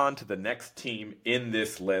 Moving on to the next team in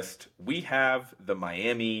this list, we have the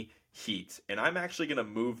Miami Heat. And I'm actually going to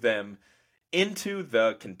move them into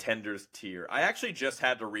the contenders tier. I actually just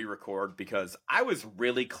had to re-record because I was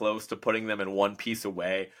really close to putting them in one piece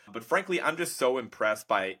away. But frankly, I'm just so impressed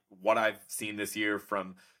by what I've seen this year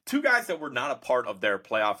from two guys that were not a part of their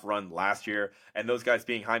playoff run last year, and those guys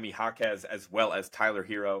being Jaime Jaquez as well as Tyler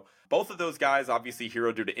Hero. Both of those guys, obviously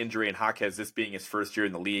Hero due to injury and Jaquez this being his first year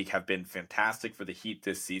in the league, have been fantastic for the Heat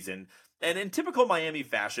this season. And in typical Miami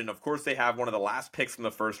fashion, of course, they have one of the last picks in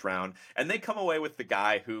the first round, and they come away with the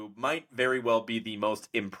guy who might very well be the most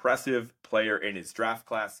impressive player in his draft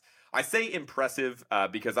class. I say impressive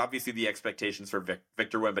because obviously the expectations for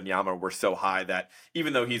Victor Wembanyama were so high that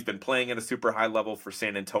even though he's been playing at a super high level for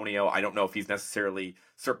San Antonio, I don't know if he's necessarily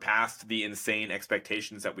surpassed the insane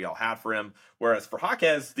expectations that we all had for him. Whereas for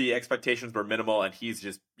Jaquez, the expectations were minimal and he's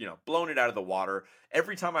just, blown it out of the water.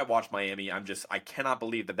 Every time I watch Miami, I cannot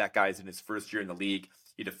believe that guy is in his first year in the league.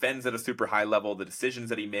 He defends at a super high level, the decisions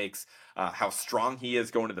that he makes, how strong he is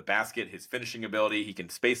going to the basket, his finishing ability, he can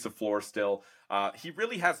space the floor still. He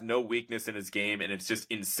really has no weakness in his game, and it's just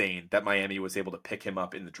insane that Miami was able to pick him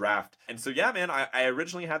up in the draft. And so, yeah, man, I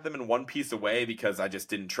originally had them in one piece away because I just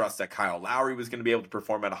didn't trust that Kyle Lowry was going to be able to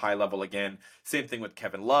perform at a high level again. Same thing with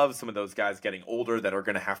Kevin Love, some of those guys getting older that are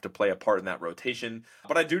going to have to play a part in that rotation.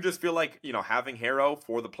 But I do just feel like, having Harrow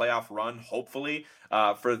for the playoff run, hopefully,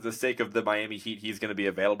 for the sake of the Miami Heat, he's going to be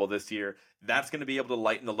available this year. That's going to be able to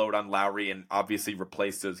lighten the load on Lowry and obviously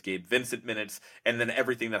replace those Gabe Vincent minutes and then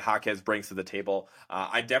everything that Jaquez brings to the table.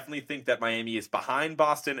 I definitely think that Miami is behind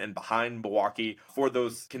Boston and behind Milwaukee for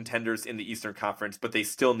those contenders in the Eastern Conference, but they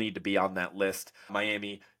still need to be on that list.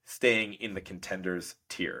 Miami staying in the contenders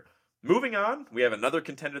tier. Moving on, we have another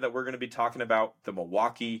contender that we're going to be talking about, the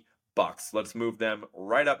Milwaukee Bucks. Let's move them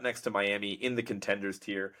right up next to Miami in the contenders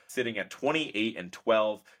tier, sitting at 28 and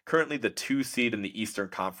 12, currently the 2 seed in the Eastern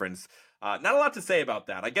Conference. Not a lot to say about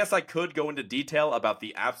that. I guess I could go into detail about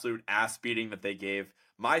the absolute ass beating that they gave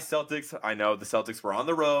my Celtics. I know the Celtics were on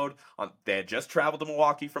the road. They had just traveled to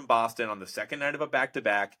Milwaukee from Boston on the second night of a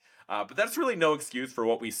back-to-back. But that's really no excuse for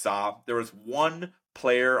what we saw. There was one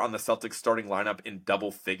player on the Celtics starting lineup in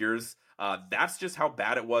double figures. That's just how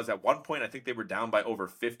bad it was. At one point, I think they were down by over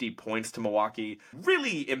 50 points to Milwaukee.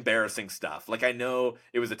 Really embarrassing stuff. Like, I know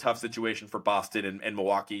it was a tough situation for Boston, and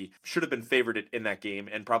Milwaukee should have been favored in that game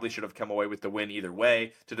and probably should have come away with the win either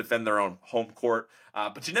way to defend their own home court.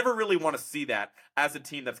 But you never really want to see that as a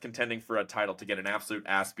team that's contending for a title to get an absolute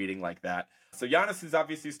ass beating like that. So Giannis is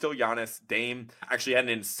obviously still Giannis. Dame actually had an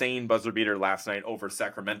insane buzzer beater last night over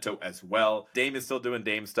Sacramento as well. Dame is still doing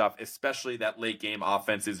Dame stuff, especially that late game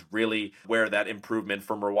offense is really where that improvement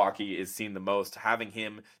from Milwaukee is seen the most. Having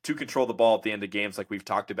him to control the ball at the end of games like we've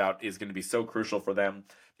talked about is going to be so crucial for them.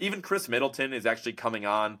 Even Chris Middleton is actually coming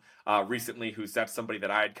on recently, who's that's somebody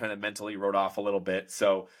that I had kind of mentally wrote off a little bit.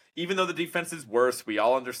 So even though the defense is worse, we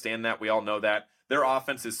all understand that. We all know that. Their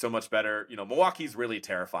offense is so much better. You know, Milwaukee's really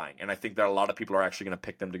terrifying, and I think that a lot of people are actually going to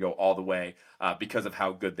pick them to go all the way because of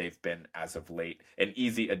how good they've been as of late. An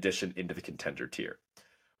easy addition into the contender tier.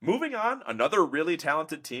 Moving on, another really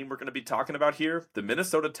talented team we're going to be talking about here, the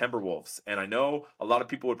Minnesota Timberwolves. And I know a lot of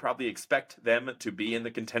people would probably expect them to be in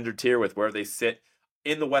the contender tier with where they sit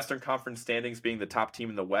in the Western Conference standings, being the top team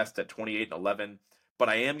in the West at 28 and 11. But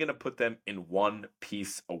I am going to put them in one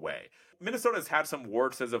piece away. Minnesota's had some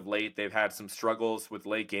warts as of late. They've had some struggles with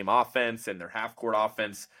late game offense and their half court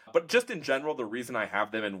offense. But just in general, the reason I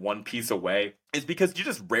have them in one piece away is because you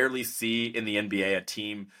just rarely see in the NBA a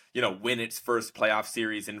team, win its first playoff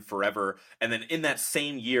series in forever, and then in that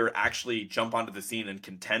same year actually jump onto the scene and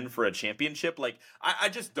contend for a championship. Like, I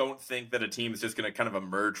just don't think that a team is just going to kind of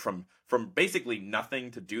emerge from basically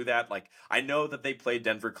nothing to do that. Like, I know that they played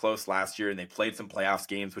Denver close last year and they played some playoffs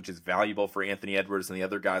games, which is valuable for Anthony Edwards and the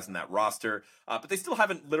other guys in that roster. But they still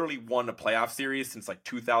haven't literally won a playoff series since like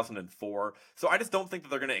 2004. So I just don't think that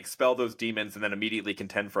they're going to expel those demons and then immediately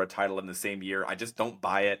contend for a title in the same year. I just don't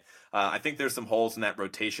buy it. I think there's some holes in that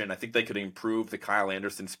rotation. I think they could improve the Kyle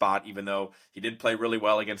Anderson spot, even though he did play really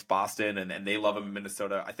well against Boston and they love him in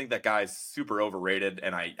Minnesota. I think that guy's super overrated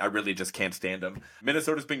and I really just can't stand him.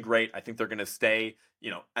 Minnesota's been great. I think they're going to stay,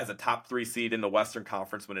 as a top 3 seed in the Western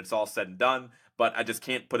Conference when it's all said and done. But I just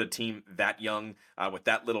can't put a team that young with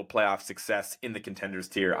that little playoff success in the contenders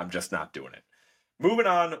tier. I'm just not doing it. Moving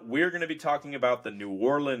on, we're going to be talking about the New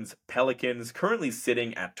Orleans Pelicans, currently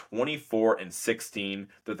sitting at 24 and 16.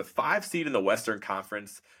 They're the 5 seed in the Western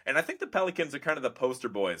Conference, and I think the Pelicans are kind of the poster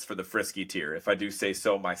boys for the frisky tier, if I do say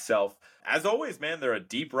so myself. As always, man, they're a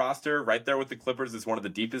deep roster, right there with the Clippers as one of the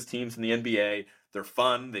deepest teams in the NBA. They're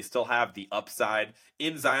fun. They still have the upside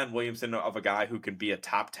in Zion Williamson of a guy who can be a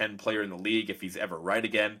top 10 player in the league if he's ever right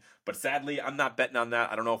again. But sadly, I'm not betting on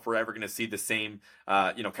that. I don't know if we're ever going to see the same,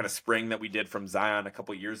 kind of spring that we did from Zion a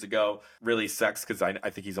couple years ago. Really sucks because I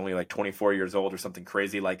think he's only like 24 years old or something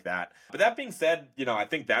crazy like that. But that being said, I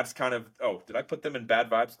think that's kind of, did I put them in Bad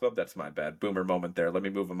Vibes Club? That's my bad. Boomer moment there. Let me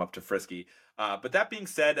move them up to frisky. But that being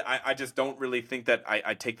said, I just don't really think that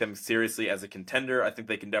I take them seriously as a contender. I think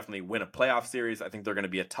they can definitely win a playoff series. I think they're going to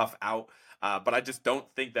be a tough out. But I just don't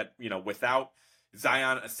think that, without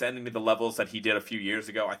Zion ascending to the levels that he did a few years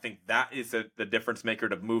ago, I think that is the difference maker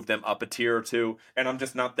to move them up a tier or two. And I'm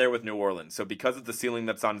just not there with New Orleans. So because of the ceiling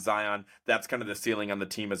that's on Zion, that's kind of the ceiling on the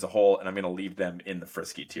team as a whole. And I'm going to leave them in the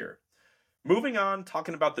frisky tier. Moving on,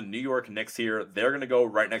 talking about the New York Knicks here, they're going to go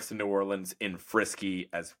right next to New Orleans in frisky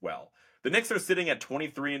as well. The Knicks are sitting at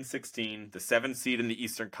 23 and 16, the 7th seed in the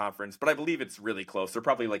Eastern Conference, but I believe it's really close. They're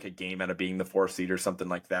probably like a game out of being the 4th seed or something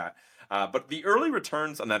like that. But the early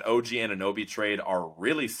returns on that OG Anunoby trade are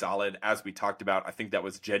really solid. As we talked about, I think that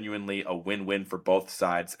was genuinely a win-win for both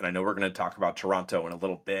sides. And I know we're going to talk about Toronto in a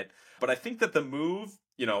little bit, but I think that the move,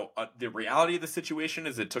 the reality of the situation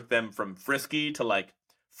is it took them from frisky to like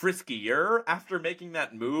friskier after making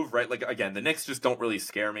that move, right? Like, again, the Knicks just don't really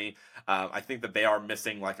scare me. I think that they are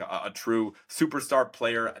missing like a true superstar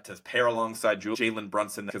player to pair alongside Jalen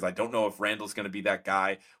Brunson, because I don't know if Randall's going to be that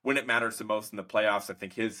guy when it matters the most in the playoffs. I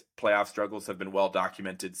think his playoff struggles have been well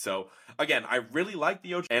documented. So again, I really like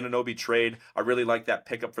the OG Anunoby trade. I really like that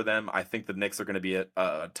pickup for them. I think the Knicks are going to be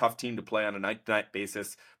a tough team to play on a night-to-night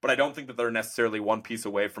basis, but I don't think that they're necessarily one piece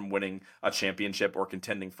away from winning a championship or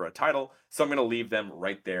contending for a title. So I'm going to leave them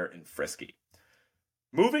right there in frisky.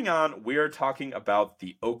 Moving on, we are talking about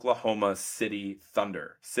the Oklahoma City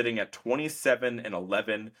Thunder, sitting at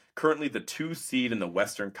 27-11, currently the 2 seed in the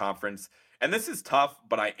Western Conference. And this is tough,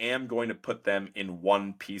 but I am going to put them in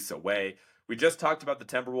one piece away. We just talked about the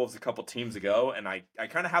Timberwolves a couple teams ago, and I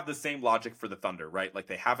kind of have the same logic for the Thunder, right? Like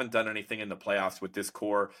they haven't done anything in the playoffs with this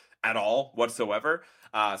core at all whatsoever.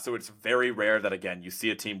 So it's very rare that, again, you see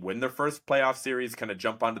a team win their first playoff series, kind of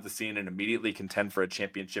jump onto the scene and immediately contend for a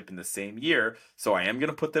championship in the same year. So I am going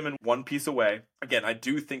to put them in one piece away. Again, I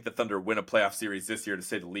do think the Thunder win a playoff series this year, to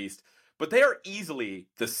say the least, but they are easily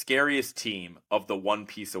the scariest team of the one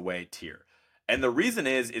piece away tier. And the reason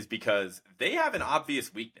is because they have an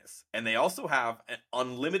obvious weakness, and they also have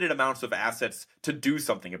unlimited amounts of assets to do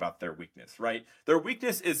something about their weakness, right? Their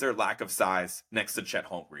weakness is their lack of size next to Chet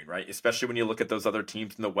Holmgren, right? Especially when you look at those other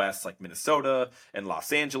teams in the West, like Minnesota and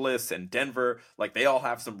Los Angeles and Denver, like they all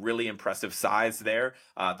have some really impressive size there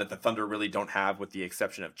that the Thunder really don't have, with the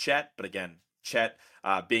exception of Chet. But again, Chet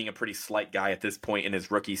being a pretty slight guy at this point in his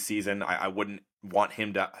rookie season, I wouldn't want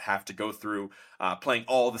him to have to go through playing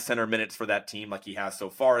all the center minutes for that team like he has so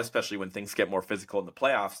far, especially when things get more physical in the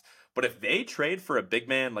playoffs. But if they trade for a big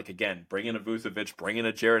man, like again, bring in a Vucevic, bring in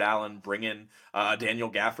a Jared Allen, bring in Daniel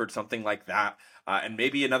Gafford, something like that, and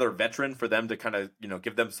maybe another veteran for them to kind of,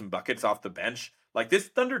 give them some buckets off the bench. Like this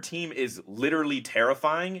Thunder team is literally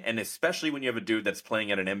terrifying, and especially when you have a dude that's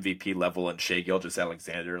playing at an MVP level and Shai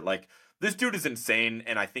Gilgeous-Alexander, like this dude is insane,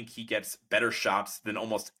 and I think he gets better shots than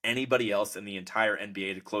almost anybody else in the entire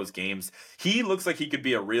NBA to close games. He looks like he could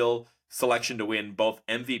be a real selection to win both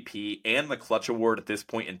MVP and the Clutch Award at this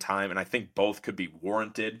point in time, and I think both could be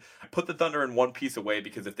warranted. I put the Thunder in one piece away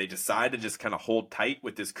because if they decide to just kind of hold tight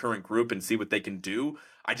with this current group and see what they can do,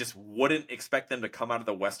 I just wouldn't expect them to come out of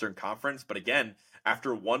the Western Conference. But again,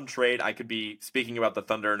 after one trade, I could be speaking about the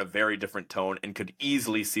Thunder in a very different tone and could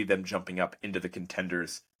easily see them jumping up into the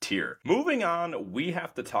contenders tier. Moving on, we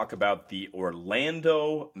have to talk about the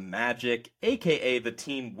Orlando Magic, aka the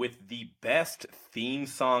team with the best theme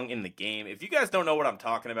song in the game. If you guys don't know what I'm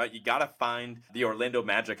talking about, you gotta find the Orlando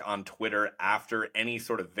Magic on Twitter after any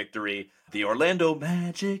sort of victory. The Orlando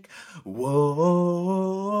Magic,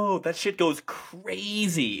 whoa, that shit goes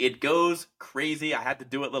crazy. It goes crazy. I had to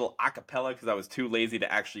do it a little acapella because I was too lazy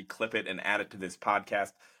to actually clip it and add it to this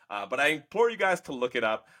podcast. But I implore you guys to look it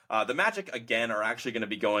up. The Magic, again, are actually going to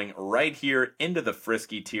be going right here into the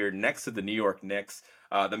Frisky tier next to the New York Knicks.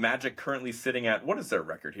 The Magic currently sitting at, what is their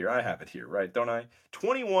record here? I have it here, right? Don't I?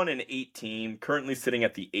 21-18, currently sitting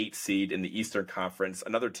at the 8th seed in the Eastern Conference.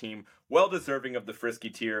 Another team well deserving of the Frisky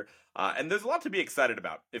tier. And there's a lot to be excited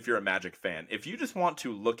about if you're a Magic fan. If you just want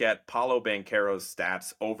to look at Paolo Banchero's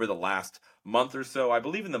stats over the last month or so, I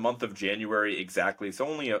believe in the month of January exactly, so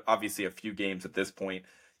only obviously a few games at this point,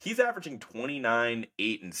 he's averaging 29,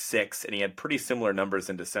 8, and 6, and he had pretty similar numbers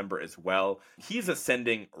in December as well. He's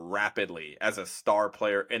ascending rapidly as a star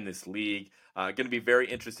player in this league. Going to be very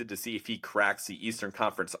interested to see if he cracks the Eastern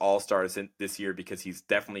Conference All-Stars this year, because he's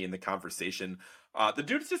definitely in the conversation. The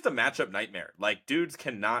dude's just a matchup nightmare. Like, dudes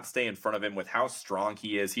cannot stay in front of him with how strong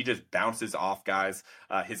he is. He just bounces off guys.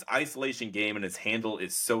 His isolation game and his handle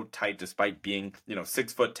is so tight despite being,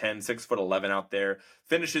 6'10", 6'11" out there.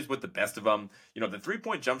 Finishes with the best of them. The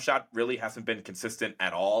three-point jump shot really hasn't been consistent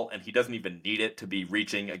at all, and he doesn't even need it to be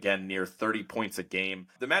reaching, again, near 30 points a game.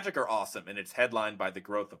 The Magic are awesome, and it's headlined by the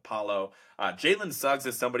growth of Paolo. Jalen Suggs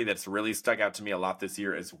is somebody that's really stuck out to me a lot this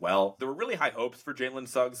year as well. There were really high hopes for Jalen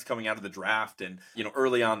Suggs coming out of the draft, and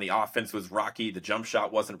early on the offense was rocky, the jump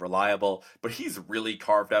shot wasn't reliable, but he's really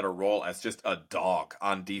carved out a role as just a dog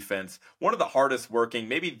on defense. One of the hardest working,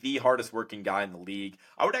 maybe the hardest working guy in the league.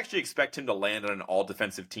 I would actually expect him to land on an all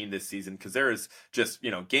defensive team this season, because there is just,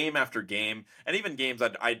 game after game, and even games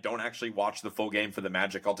I don't actually watch the full game for the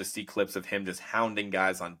Magic. I'll just see clips of him just hounding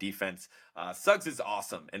guys on defense. Suggs is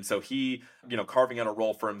awesome, and so he, carving out a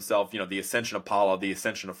role for himself, the ascension of Paolo, the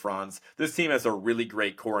ascension of Franz. This team has a really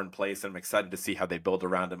great core in place, and I'm excited to see how they build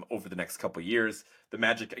around him over the next couple years. The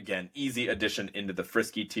Magic, again, easy addition into the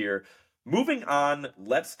Frisky tier. Moving on,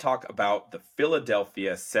 let's talk about the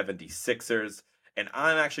Philadelphia 76ers, and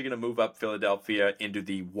I'm actually going to move up Philadelphia into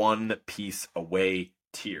the one piece away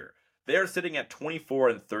tier. They're sitting at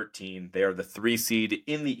 24-13. They are the 3 seed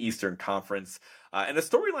in the Eastern Conference. And a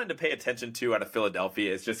storyline to pay attention to out of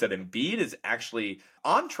Philadelphia is just that Embiid is actually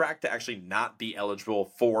on track to actually not be eligible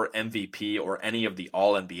for MVP or any of the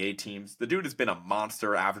All-NBA teams. The dude has been a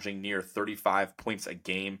monster, averaging near 35 points a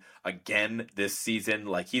game again this season.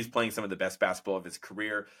 Like, he's playing some of the best basketball of his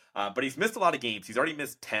career. But he's missed a lot of games. He's already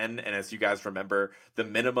missed 10. And as you guys remember, the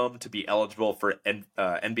minimum to be eligible for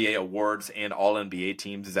NBA awards and all NBA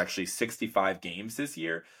teams is actually 65 games this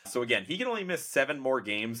year. So again, he can only miss 7 more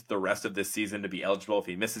games the rest of this season to be eligible. If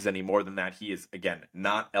he misses any more than that, he is, again,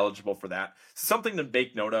 not eligible for that. Something to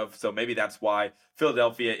make note of. So maybe that's why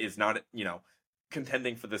Philadelphia is not,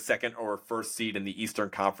 contending for the second or first seed in the Eastern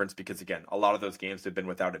Conference, because again, a lot of those games have been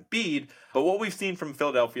without Embiid. But what we've seen from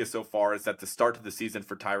Philadelphia so far is that the start to the season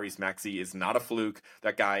for Tyrese Maxey is not a fluke.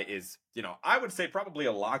 That guy is, I would say probably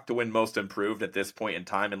a lock to win Most Improved at this point in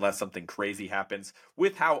time, unless something crazy happens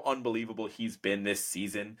with how unbelievable he's been this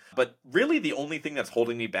season. But really the only thing that's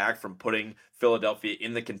holding me back from putting Philadelphia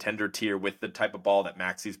in the contender tier with the type of ball that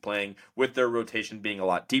Maxey's playing, with their rotation being a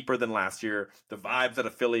lot deeper than last year, the vibes out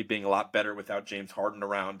of Philly being a lot better without James Harden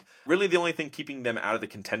around. Really the only thing keeping them out of the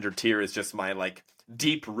contender tier is just my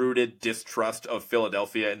deep-rooted distrust of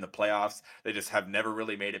Philadelphia in the playoffs. They just have never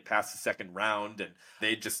really made it past the second round, and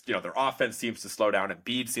they just, their offense seems to slow down, and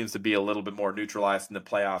Embiid seems to be a little bit more neutralized in the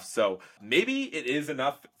playoffs. So maybe it is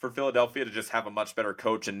enough for Philadelphia to just have a much better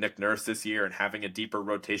coach in Nick Nurse this year and having a deeper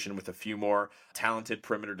rotation with a few more talented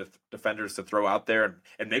perimeter defenders to throw out there.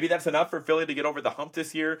 And maybe that's enough for Philly to get over the hump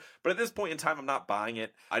this year. But at this point in time, I'm not buying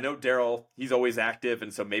it. I know Daryl, he's always active,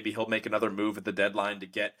 and so maybe he'll make another move at the deadline to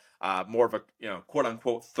get more of a, quote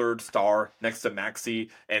unquote third star next to Maxey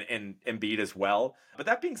and Embiid as well. But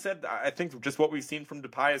that being said, I think just what we've seen from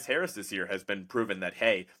Tobias Harris this year has been proven that,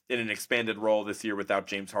 hey, in an expanded role this year without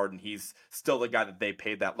James Harden, he's still the guy that they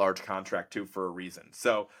paid that large contract to for a reason.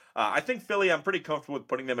 So I think Philly, I'm pretty comfortable with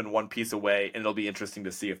putting them in one piece away, and it'll be interesting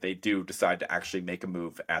to see if they do decide to actually make a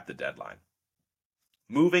move at the deadline.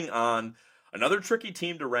 Moving on, another tricky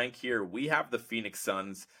team to rank here, we have the Phoenix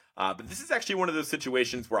Suns. But this is actually one of those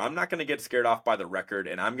situations where I'm not going to get scared off by the record,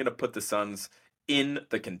 and I'm going to put the Suns in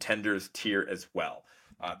the contenders tier as well.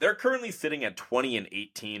 They're currently sitting at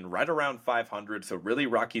 20-18, right around 500, so really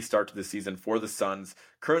rocky start to the season for the Suns,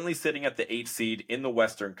 currently sitting at the 8th seed in the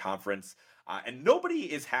Western Conference. And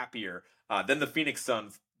nobody is happier than the Phoenix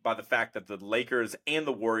Suns by the fact that the Lakers and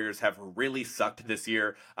the Warriors have really sucked this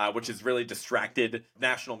year, which has really distracted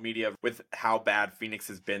national media with how bad Phoenix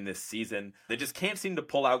has been this season. They just can't seem to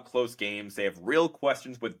pull out close games. They have real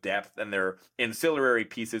questions with depth and their ancillary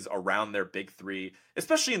pieces around their big three,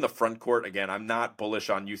 especially in the front court. Again, I'm not bullish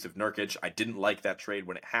on Jusuf Nurkic. I didn't like that trade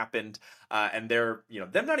when it happened. And they're,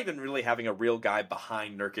 them not even really having a real guy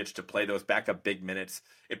behind Nurkic to play those backup big minutes.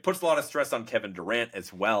 It puts a lot of stress on Kevin Durant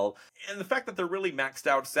as well. And the fact that they're really maxed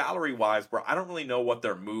out salary-wise, where I don't really know what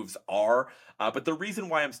their moves are. But the reason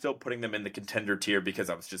why I'm still putting them in the contender tier, because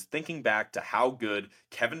I was just thinking back to how good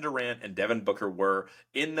Kevin Durant and Devin Booker were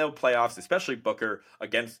in the playoffs, especially Booker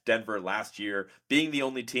against Denver last year, being the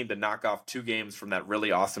only team to knock off 2 games from that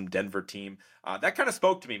really awesome Denver team. That kind of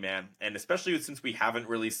spoke to me, man. And especially since we haven't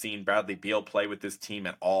really seen Bradley Beal play with this team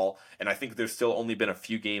at all. And I think there's still only been a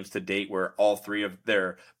few games to date where all 3 of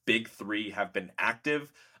their big 3 have been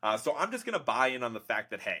active. So I'm just going to buy in on the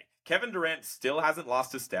fact that, hey, Kevin Durant still hasn't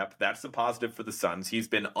lost a step. That's a positive for the Suns. He's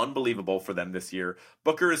been unbelievable for them this year.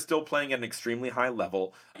 Booker is still playing at an extremely high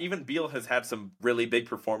level. Even Beal has had some really big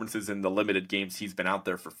performances in the limited games he's been out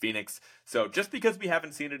there for Phoenix. So just because we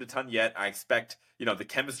haven't seen it a ton yet, I expect, the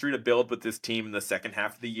chemistry to build with this team in the second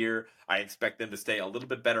half of the year. I expect them to stay a little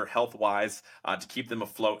bit better health-wise to keep them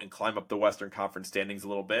afloat and climb up the Western Conference standings a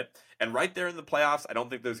little bit. And right there in the playoffs, I don't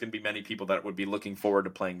think there's going to be many people that would be looking forward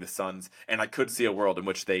to playing the Suns. And I could see a world in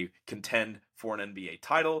which they contend for an NBA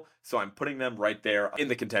title. So I'm putting them right there in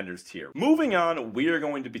the contenders tier. Moving on, we are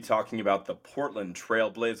going to be talking about the Portland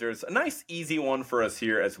Trail Blazers. A nice easy one for us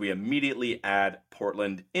here as we immediately add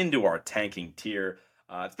Portland into our tanking tier.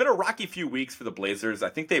 It's been a rocky few weeks for the Blazers. I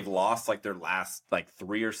think they've lost their last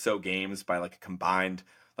 3 or so games by a combined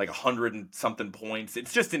 100 and something points.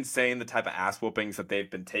 It's just insane the type of ass whoopings that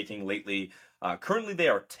they've been taking lately. Currently they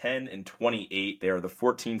are 10-28. They are the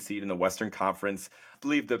 14th seed in the Western Conference. I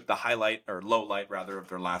believe the highlight, or low light rather, of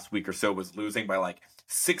their last week or so was losing by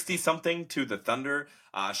 60 something to the Thunder.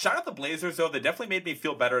 Shout out the Blazers though. They definitely made me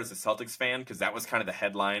feel better as a Celtics fan, because that was kind of the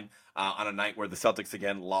headline on a night where the Celtics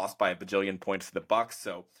again lost by a bajillion points to the Bucks.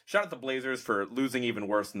 So shout out the Blazers for losing even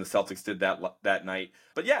worse than the Celtics did that night.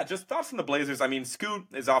 But yeah, just thoughts on the Blazers. I mean, Scoot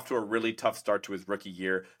is off to a really tough start to his rookie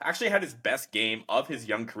year. Actually had his best game of his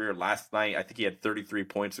young career last night. I think think he had 33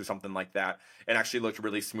 points or something like that, and actually looked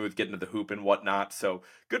really smooth getting to the hoop and whatnot. So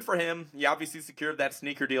good for him. He obviously secured that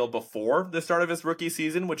sneaker deal before the start of his rookie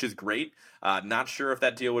season, which is great. Not sure if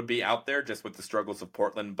that deal would be out there just with the struggles of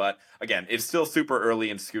Portland, but again, it's still super early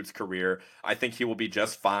in Scoot's career. I think he will be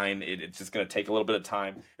just fine. It's just going to take a little bit of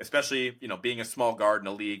time, especially, being a small guard in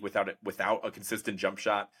a league without a consistent jump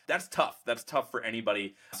shot. That's tough. That's tough for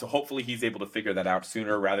anybody. So hopefully he's able to figure that out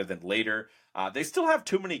sooner rather than later. They still have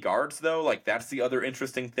too many guards though. Like that's the other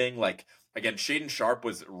interesting thing. Like again, Shaedon Sharpe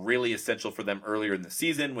was really essential for them earlier in the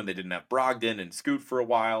season when they didn't have Brogdon and Scoot for a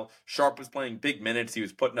while. Sharpe was playing big minutes. He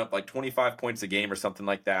was putting up like 25 points a game or something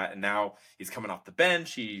like that. And now he's coming off the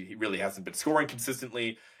bench. He really hasn't been scoring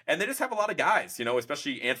consistently. And they just have a lot of guys,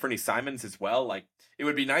 especially Anthony Simons as well. Like it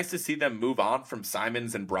would be nice to see them move on from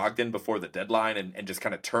Simons and Brogdon before the deadline and just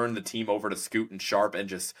kind of turn the team over to Scoot and Sharpe and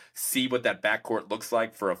just see what that backcourt looks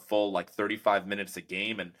like for a full like 35 minutes a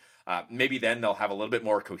game. And maybe then they'll have a little bit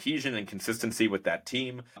more cohesion and consistency with that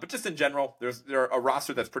team. But just in general, they're a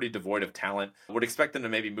roster that's pretty devoid of talent. I would expect them to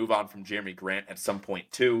maybe move on from Jeremy Grant at some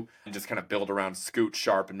point too, and just kind of build around Scoot,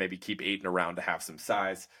 Sharpe, and maybe keep Ayton around to have some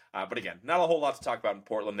size. But again, not a whole lot to talk about in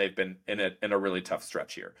Portland. They've been in a really tough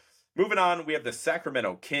stretch here. Moving on, we have the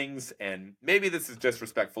Sacramento Kings, and maybe this is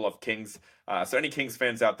disrespectful of Kings. So any Kings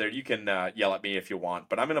fans out there, you can yell at me if you want,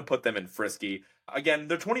 but I'm going to put them in frisky. Again,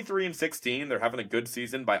 they're 23-16. They're having a good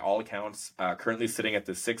season by all accounts, currently sitting at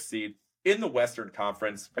the 6th seed in the Western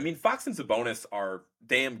Conference. I mean, Fox and Sabonis are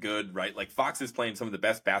damn good, right? Like Fox is playing some of the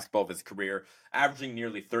best basketball of his career, averaging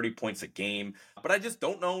nearly 30 points a game. But I just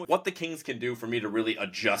don't know what the Kings can do for me to really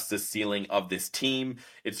adjust the ceiling of this team.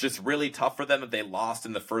 It's just really tough for them that they lost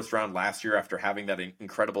in the first round last year after having that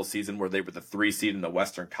incredible season where they were the 3 seed in the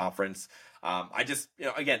Western Conference. I just,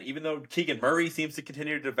 again, even though Keegan Murray seems to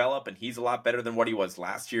continue to develop and he's a lot better than what he was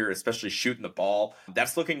last year, especially shooting the ball,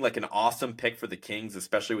 that's looking like an awesome pick for the Kings,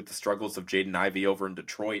 especially with the struggles of Jaden Ivey over in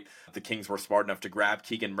Detroit. The Kings were smart enough to grab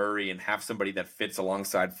Keegan Murray and have somebody that fits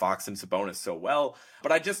alongside Fox and Sabonis so well.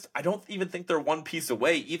 But I don't even think they're one piece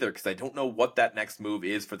away either, because I don't know what that next move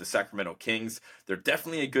is for the Sacramento Kings. They're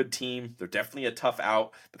definitely a good team. They're definitely a tough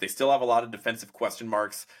out, but they still have a lot of defensive question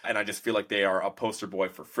marks. And I just feel like they are a poster boy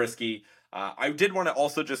for frisky. I did want to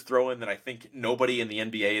also just throw in that I think nobody in the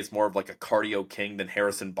NBA is more of like a cardio king than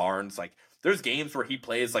Harrison Barnes. Like there's games where he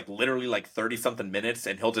plays like literally like 30 something minutes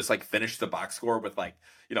and he'll just like finish the box score with like,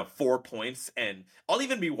 4 points. And I'll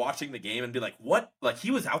even be watching the game and be like, what? Like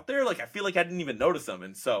he was out there? Like I feel like I didn't even notice him.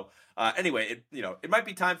 And so anyway, it might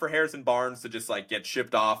be time for Harrison Barnes to just like get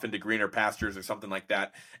shipped off into greener pastures or something like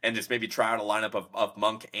that. And just maybe try out a lineup of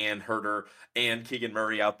Monk and Herter and Keegan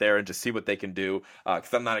Murray out there and just see what they can do.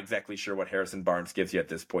 Cause I'm not exactly sure what Harrison Barnes gives you at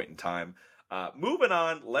this point in time. Moving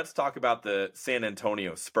on, let's talk about the San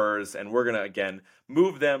Antonio Spurs, and we're going to, again,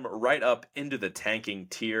 move them right up into the tanking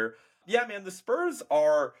tier. Yeah, man, the Spurs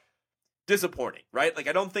are disappointing, right? Like,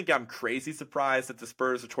 I don't think I'm crazy surprised that the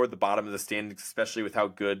Spurs are toward the bottom of the standings, especially with how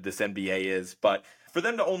good this NBA is, but for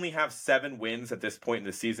them to only have 7 wins at this point in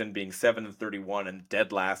the season, being 7-31 and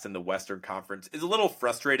dead last in the Western Conference, is a little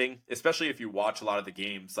frustrating, especially if you watch a lot of the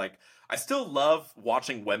games. Like, I still love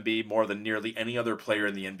watching Wemby more than nearly any other player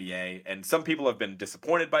in the NBA, and some people have been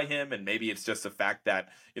disappointed by him, and maybe it's just the fact that,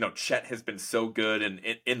 Chet has been so good and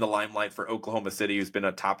in the limelight for Oklahoma City, who's been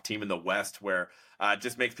a top team in the West, where it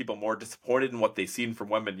just makes people more disappointed in what they've seen from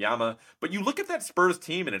Wembanyama. But you look at that Spurs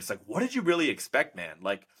team, and it's like, what did you really expect, man?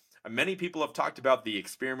 Like, many people have talked about the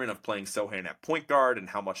experiment of playing Sochan at point guard and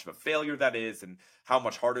how much of a failure that is and how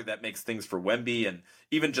much harder that makes things for Wemby, and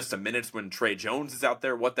even just the minutes when Trey Jones is out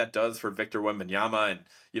there, what that does for Victor Wembanyama. And,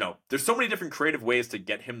 there's so many different creative ways to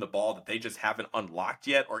get him the ball that they just haven't unlocked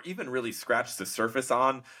yet or even really scratched the surface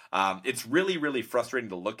on. It's really, really frustrating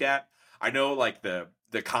to look at. I know like the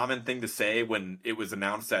common thing to say when it was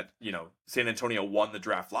announced that, San Antonio won the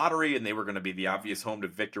draft lottery and they were going to be the obvious home to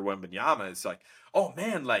Victor Wembanyama is like, oh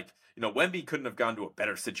man, like, Wemby couldn't have gone to a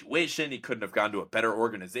better situation. He couldn't have gone to a better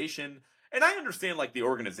organization. And I understand like the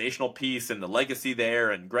organizational piece and the legacy there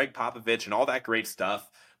and Greg Popovich and all that great stuff.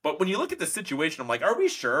 But when you look at the situation, I'm like, are we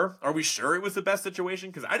sure? Are we sure it was the best situation?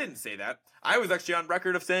 Because I didn't say that. I was actually on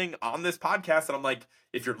record of saying on this podcast that I'm like,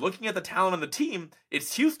 if you're looking at the talent on the team,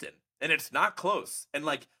 it's Houston. And it's not close. And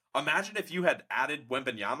like, imagine if you had added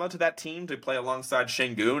Wembanyama to that team to play alongside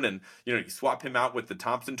Şengün and, you swap him out with the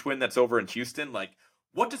Thompson twin that's over in Houston. Like,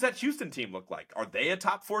 what does that Houston team look like? Are they a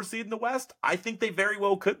top 4 seed in the West? I think they very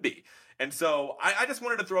well could be. And so I just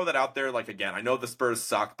wanted to throw that out there. Like, again, I know the Spurs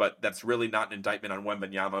suck, but that's really not an indictment on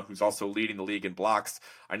Wembanyama, who's also leading the league in blocks.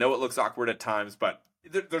 I know it looks awkward at times, but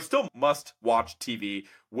there's still must-watch TV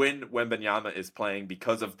when Wembanyama is playing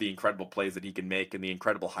because of the incredible plays that he can make and the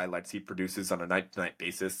incredible highlights he produces on a night-to-night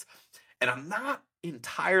basis. And I'm not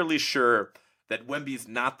entirely sure that Wemby's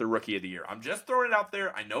not the rookie of the year. I'm just throwing it out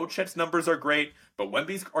there. I know Chet's numbers are great, but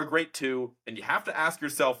Wemby's are great too. And you have to ask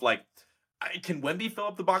yourself, like, can Wemby fill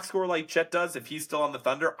up the box score like Chet does if he's still on the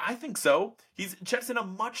Thunder? I think so. Chet's in a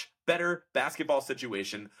much better basketball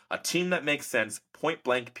situation, a team that makes sense, point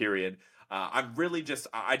blank, period. I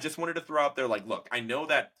just wanted to throw out there, like, look, I know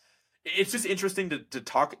that it's just interesting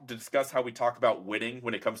to discuss how we talk about winning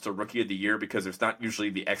when it comes to rookie of the year, because there's not usually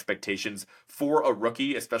the expectations for a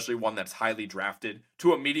rookie, especially one that's highly drafted,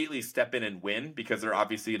 to immediately step in and win, because they're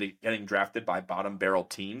obviously getting drafted by bottom barrel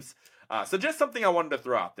teams. So just something I wanted to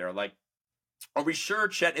throw out there. Like, are we sure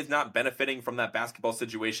Chet is not benefiting from that basketball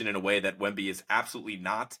situation in a way that Wemby is absolutely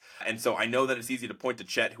not? And so I know that it's easy to point to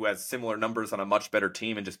Chet, who has similar numbers on a much better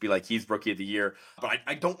team, and just be like, he's rookie of the year. But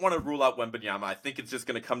I don't want to rule out Wembanyama. I think it's just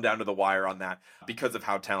going to come down to the wire on that because of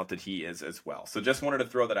how talented he is as well. So just wanted to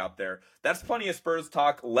throw that out there. That's plenty of Spurs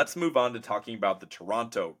talk. Let's move on to talking about the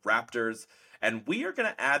Toronto Raptors. And we are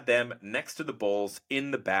going to add them next to the Bulls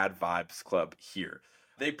in the Bad Vibes Club here.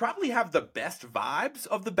 They probably have the best vibes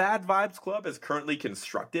of the Bad Vibes Club as currently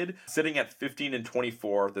constructed, sitting at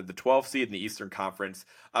 15-24. They're the 12th seed in the Eastern Conference.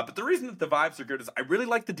 But the reason that the vibes are good is I really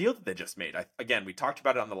like the deal that they just made. Again, we talked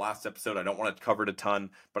about it on the last episode. I don't want to cover it a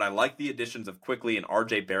ton, but I like the additions of Quickley and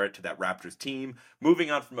RJ Barrett to that Raptors team.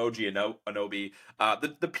 Moving on from OG Anunoby,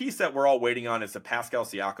 the piece that we're all waiting on is the Pascal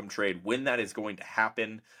Siakam trade. When that is going to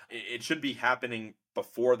happen, it should be happening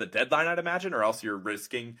before the deadline, I'd imagine, or else you're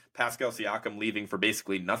risking Pascal Siakam leaving for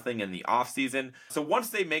basically nothing in the offseason. So once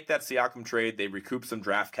they make that Siakam trade, they recoup some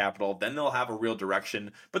draft capital, then they'll have a real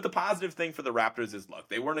direction. But the positive thing for the Raptors is, look,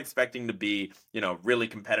 they weren't expecting to be, really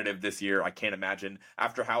competitive this year. I can't imagine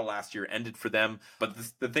after how last year ended for them. But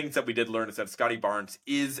the things that we did learn is that Scotty Barnes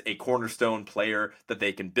is a cornerstone player that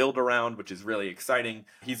they can build around, which is really exciting.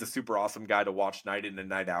 He's a super awesome guy to watch night in and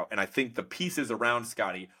night out. And I think the pieces around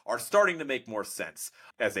Scotty are starting to make more sense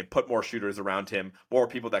as they put more shooters around him, more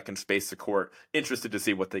people that can space the court. Interested to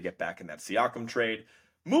see what they get back in that Siakam trade.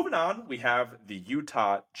 Moving on, we have the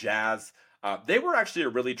Utah Jazz. They were actually a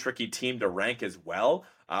really tricky team to rank as well.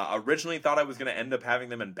 Originally thought I was going to end up having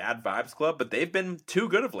them in Bad Vibes Club, but they've been too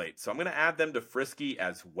good of late. So I'm going to add them to Frisky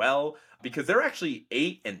as well, because they're actually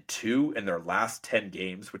 8-2 in their last 10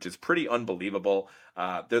 games, which is pretty unbelievable.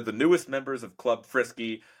 They're the newest members of Club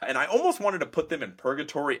Frisky, and I almost wanted to put them in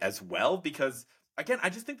Purgatory as well, because again, I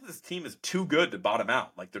just think that this team is too good to bottom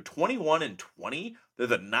out. Like, they're 21-20. They're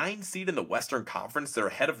the 9 seed in the Western Conference. They're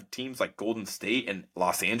ahead of teams like Golden State and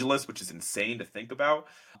Los Angeles, which is insane to think about.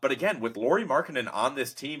 But again, with Lauri Markkanen on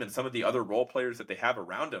this team and some of the other role players that they have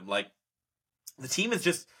around him, like, the team is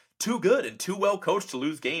just too good and too well coached to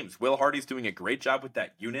lose games. Will Hardy's doing a great job with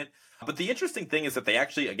that unit. But the interesting thing is that they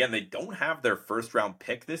actually, again, they don't have their first round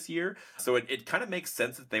pick this year. So it kind of makes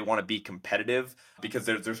sense that they want to be competitive, because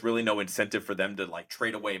there's really no incentive for them to like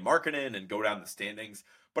trade away Markkanen and go down the standings.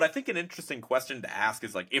 But I think an interesting question to ask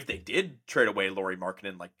is, like, if they did trade away Lauri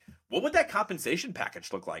Markkanen, like, what would that compensation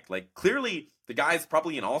package look like? Like, clearly the guy's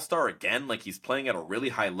probably an all-star again. Like, he's playing at a really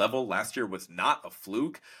high level. Last year was not a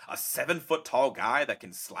fluke. A 7-foot tall guy that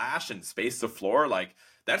can slash and space the floor. Like,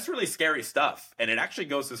 that's really scary stuff. And it actually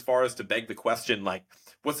goes as far as to beg the question, like,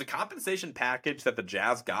 was the compensation package that the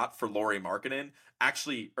Jazz got for Lauri Markkanen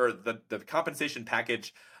actually, or the compensation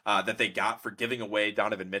package that they got for giving away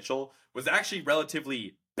Donovan Mitchell, was actually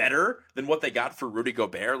relatively better than what they got for Rudy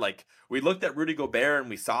Gobert? Like, we looked at Rudy Gobert and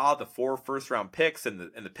we saw the 4 first-round picks and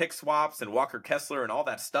the pick swaps and Walker Kessler and all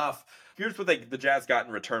that stuff. Here's what the Jazz got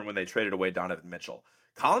in return when they traded away Donovan Mitchell.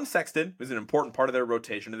 Colin Sexton was an important part of their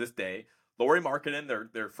rotation to this day. Lauri Markkanen,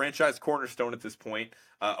 their franchise cornerstone at this point.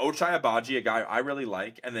 Ochai Agbaji, a guy I really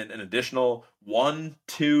like, and then an additional 1,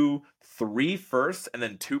 2, 3 firsts and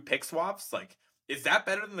then 2 pick swaps. Like, is that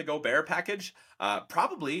better than the Gobert package?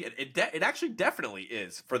 Probably. It actually definitely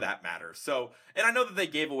is, for that matter. So, and I know that they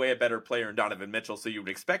gave away a better player in Donovan Mitchell, so you would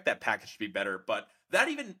expect that package to be better, but that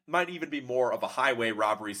might even be more of a highway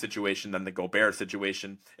robbery situation than the Gobert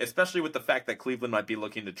situation, especially with the fact that Cleveland might be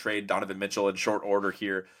looking to trade Donovan Mitchell in short order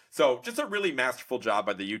here. So just a really masterful job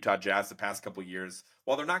by the Utah Jazz the past couple years.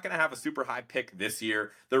 While they're not going to have a super high pick this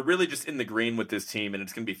year, they're really just in the green with this team, and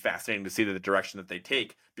it's going to be fascinating to see the direction that they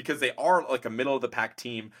take, because they are like a middle of the pack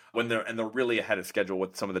team they're really ahead of schedule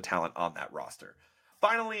with some of the talent on that roster.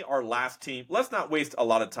 Finally, our last team. Let's not waste a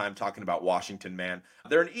lot of time talking about Washington, man.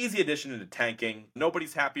 They're an easy addition into tanking.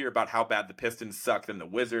 Nobody's happier about how bad the Pistons suck than the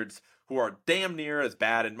Wizards, who are damn near as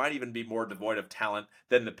bad and might even be more devoid of talent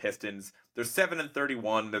than the Pistons. They're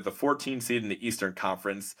 7-31. They're the 14th seed in the Eastern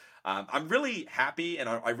Conference. I'm really happy and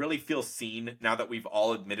I really feel seen now that we've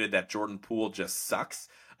all admitted that Jordan Poole just sucks.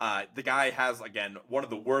 The guy has, again, one of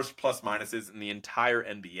the worst plus minuses in the entire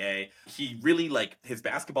NBA. He really, his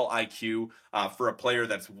basketball IQ for a player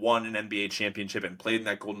that's won an NBA championship and played in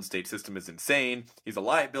that Golden State system is insane. He's a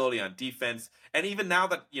liability on defense. And even now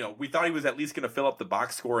that, we thought he was at least going to fill up the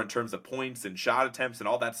box score in terms of points and shot attempts and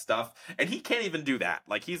all that stuff. And he can't even do that.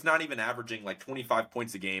 He's not even averaging 25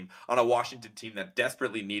 points a game on a Washington team that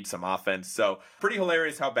desperately needs some offense. So pretty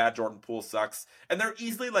hilarious how bad Jordan Poole sucks. And they're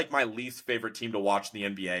easily my least favorite team to watch in the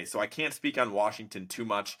NBA. So I can't speak on Washington too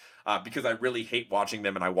much because I really hate watching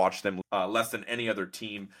them and I watch them less than any other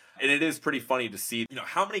team. And it is pretty funny to see,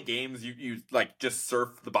 how many games you just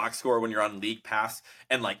surf the box score when you're on League Pass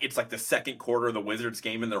and it's the second quarter of the Wizards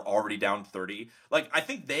game and they're already down 30. I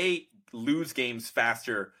think they lose games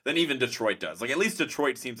faster than even Detroit does. At least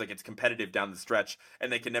Detroit seems like it's competitive down the stretch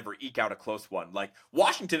and they can never eke out a close one.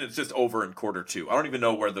 Washington is just over in quarter two. I don't even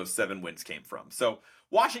know where those 7 wins came from. So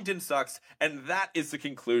Washington sucks, and that is the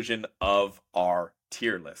conclusion of our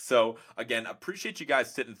tier list. So again, appreciate you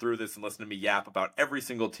guys sitting through this and listening to me yap about every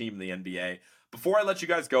single team in the NBA. Before I let you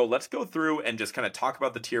guys go, let's go through and just kind of talk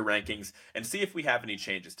about the tier rankings and see if we have any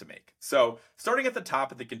changes to make. So starting at the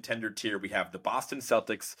top of the contender tier, we have the Boston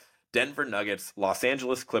Celtics, Denver Nuggets, Los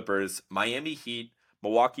Angeles Clippers, Miami Heat,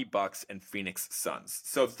 Milwaukee Bucks, and Phoenix Suns.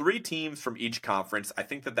 So 3 teams from each conference. I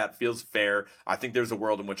think that feels fair. I think there's a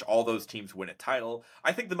world in which all those teams win a title.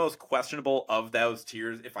 I think the most questionable of those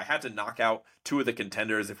tiers, if I had to knock out 2 of the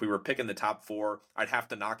contenders, if we were picking the top 4, I'd have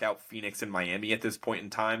to knock out Phoenix and Miami at this point in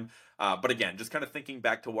time. But again, just kind of thinking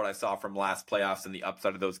back to what I saw from last playoffs and the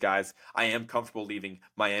upside of those guys, I am comfortable leaving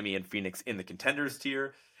Miami and Phoenix in the contenders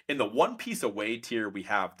tier. In the one piece away tier, we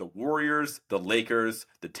have the Warriors, the Lakers,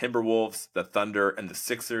 the Timberwolves, the Thunder, and the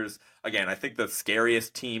Sixers. Again, I think the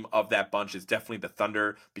scariest team of that bunch is definitely the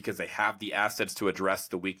Thunder because they have the assets to address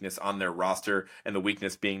the weakness on their roster, and the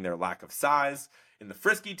weakness being their lack of size. In the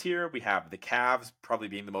frisky tier, we have the Cavs, probably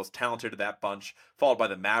being the most talented of that bunch, followed by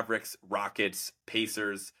the Mavericks, Rockets,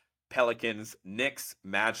 Pacers, Pelicans, Knicks,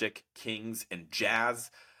 Magic, Kings, and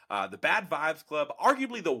Jazz. The Bad Vibes Club,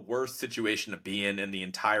 arguably the worst situation to be in the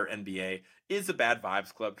entire NBA, is the Bad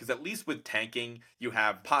Vibes Club because at least with tanking, you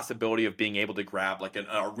have possibility of being able to grab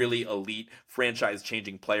a really elite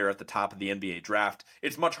franchise-changing player at the top of the NBA draft.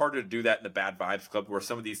 It's much harder to do that in the Bad Vibes Club where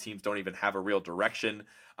some of these teams don't even have a real direction.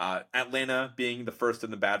 Atlanta being the first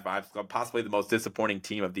in the Bad Vibes Club, possibly the most disappointing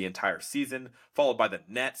team of the entire season, followed by the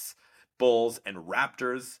Nets, Bulls, and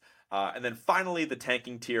Raptors. And then finally, the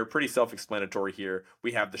tanking tier, pretty self-explanatory here.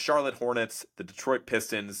 We have the Charlotte Hornets, the Detroit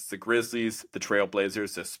Pistons, the Grizzlies, the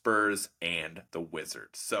Trailblazers, the Spurs, and the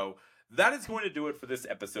Wizards. So that is going to do it for this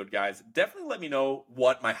episode, guys. Definitely let me know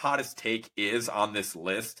what my hottest take is on this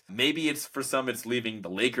list. Maybe it's for some, it's leaving the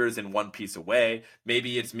Lakers in one piece away.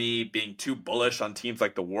 Maybe it's me being too bullish on teams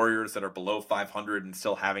like the Warriors that are below 500 and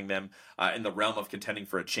still having them in the realm of contending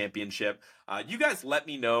for a championship. You guys let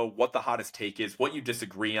me know what the hottest take is, what you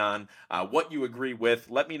disagree on, what you agree with.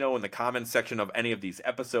 Let me know in the comments section of any of these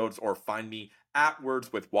episodes or find me at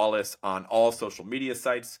Words with Wallace on all social media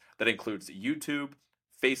sites. That includes YouTube,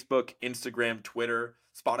 Facebook, Instagram, Twitter,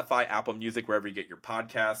 Spotify, Apple Music, wherever you get your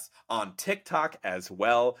podcasts, on TikTok as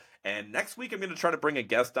well. And next week, I'm going to try to bring a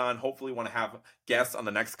guest on. Hopefully want to have guests on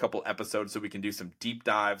the next couple episodes so we can do some deep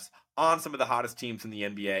dives on some of the hottest teams in the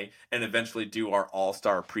NBA and eventually do our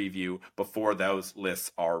all-star preview before those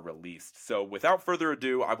lists are released. So without further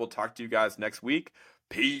ado, I will talk to you guys next week.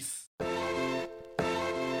 Peace.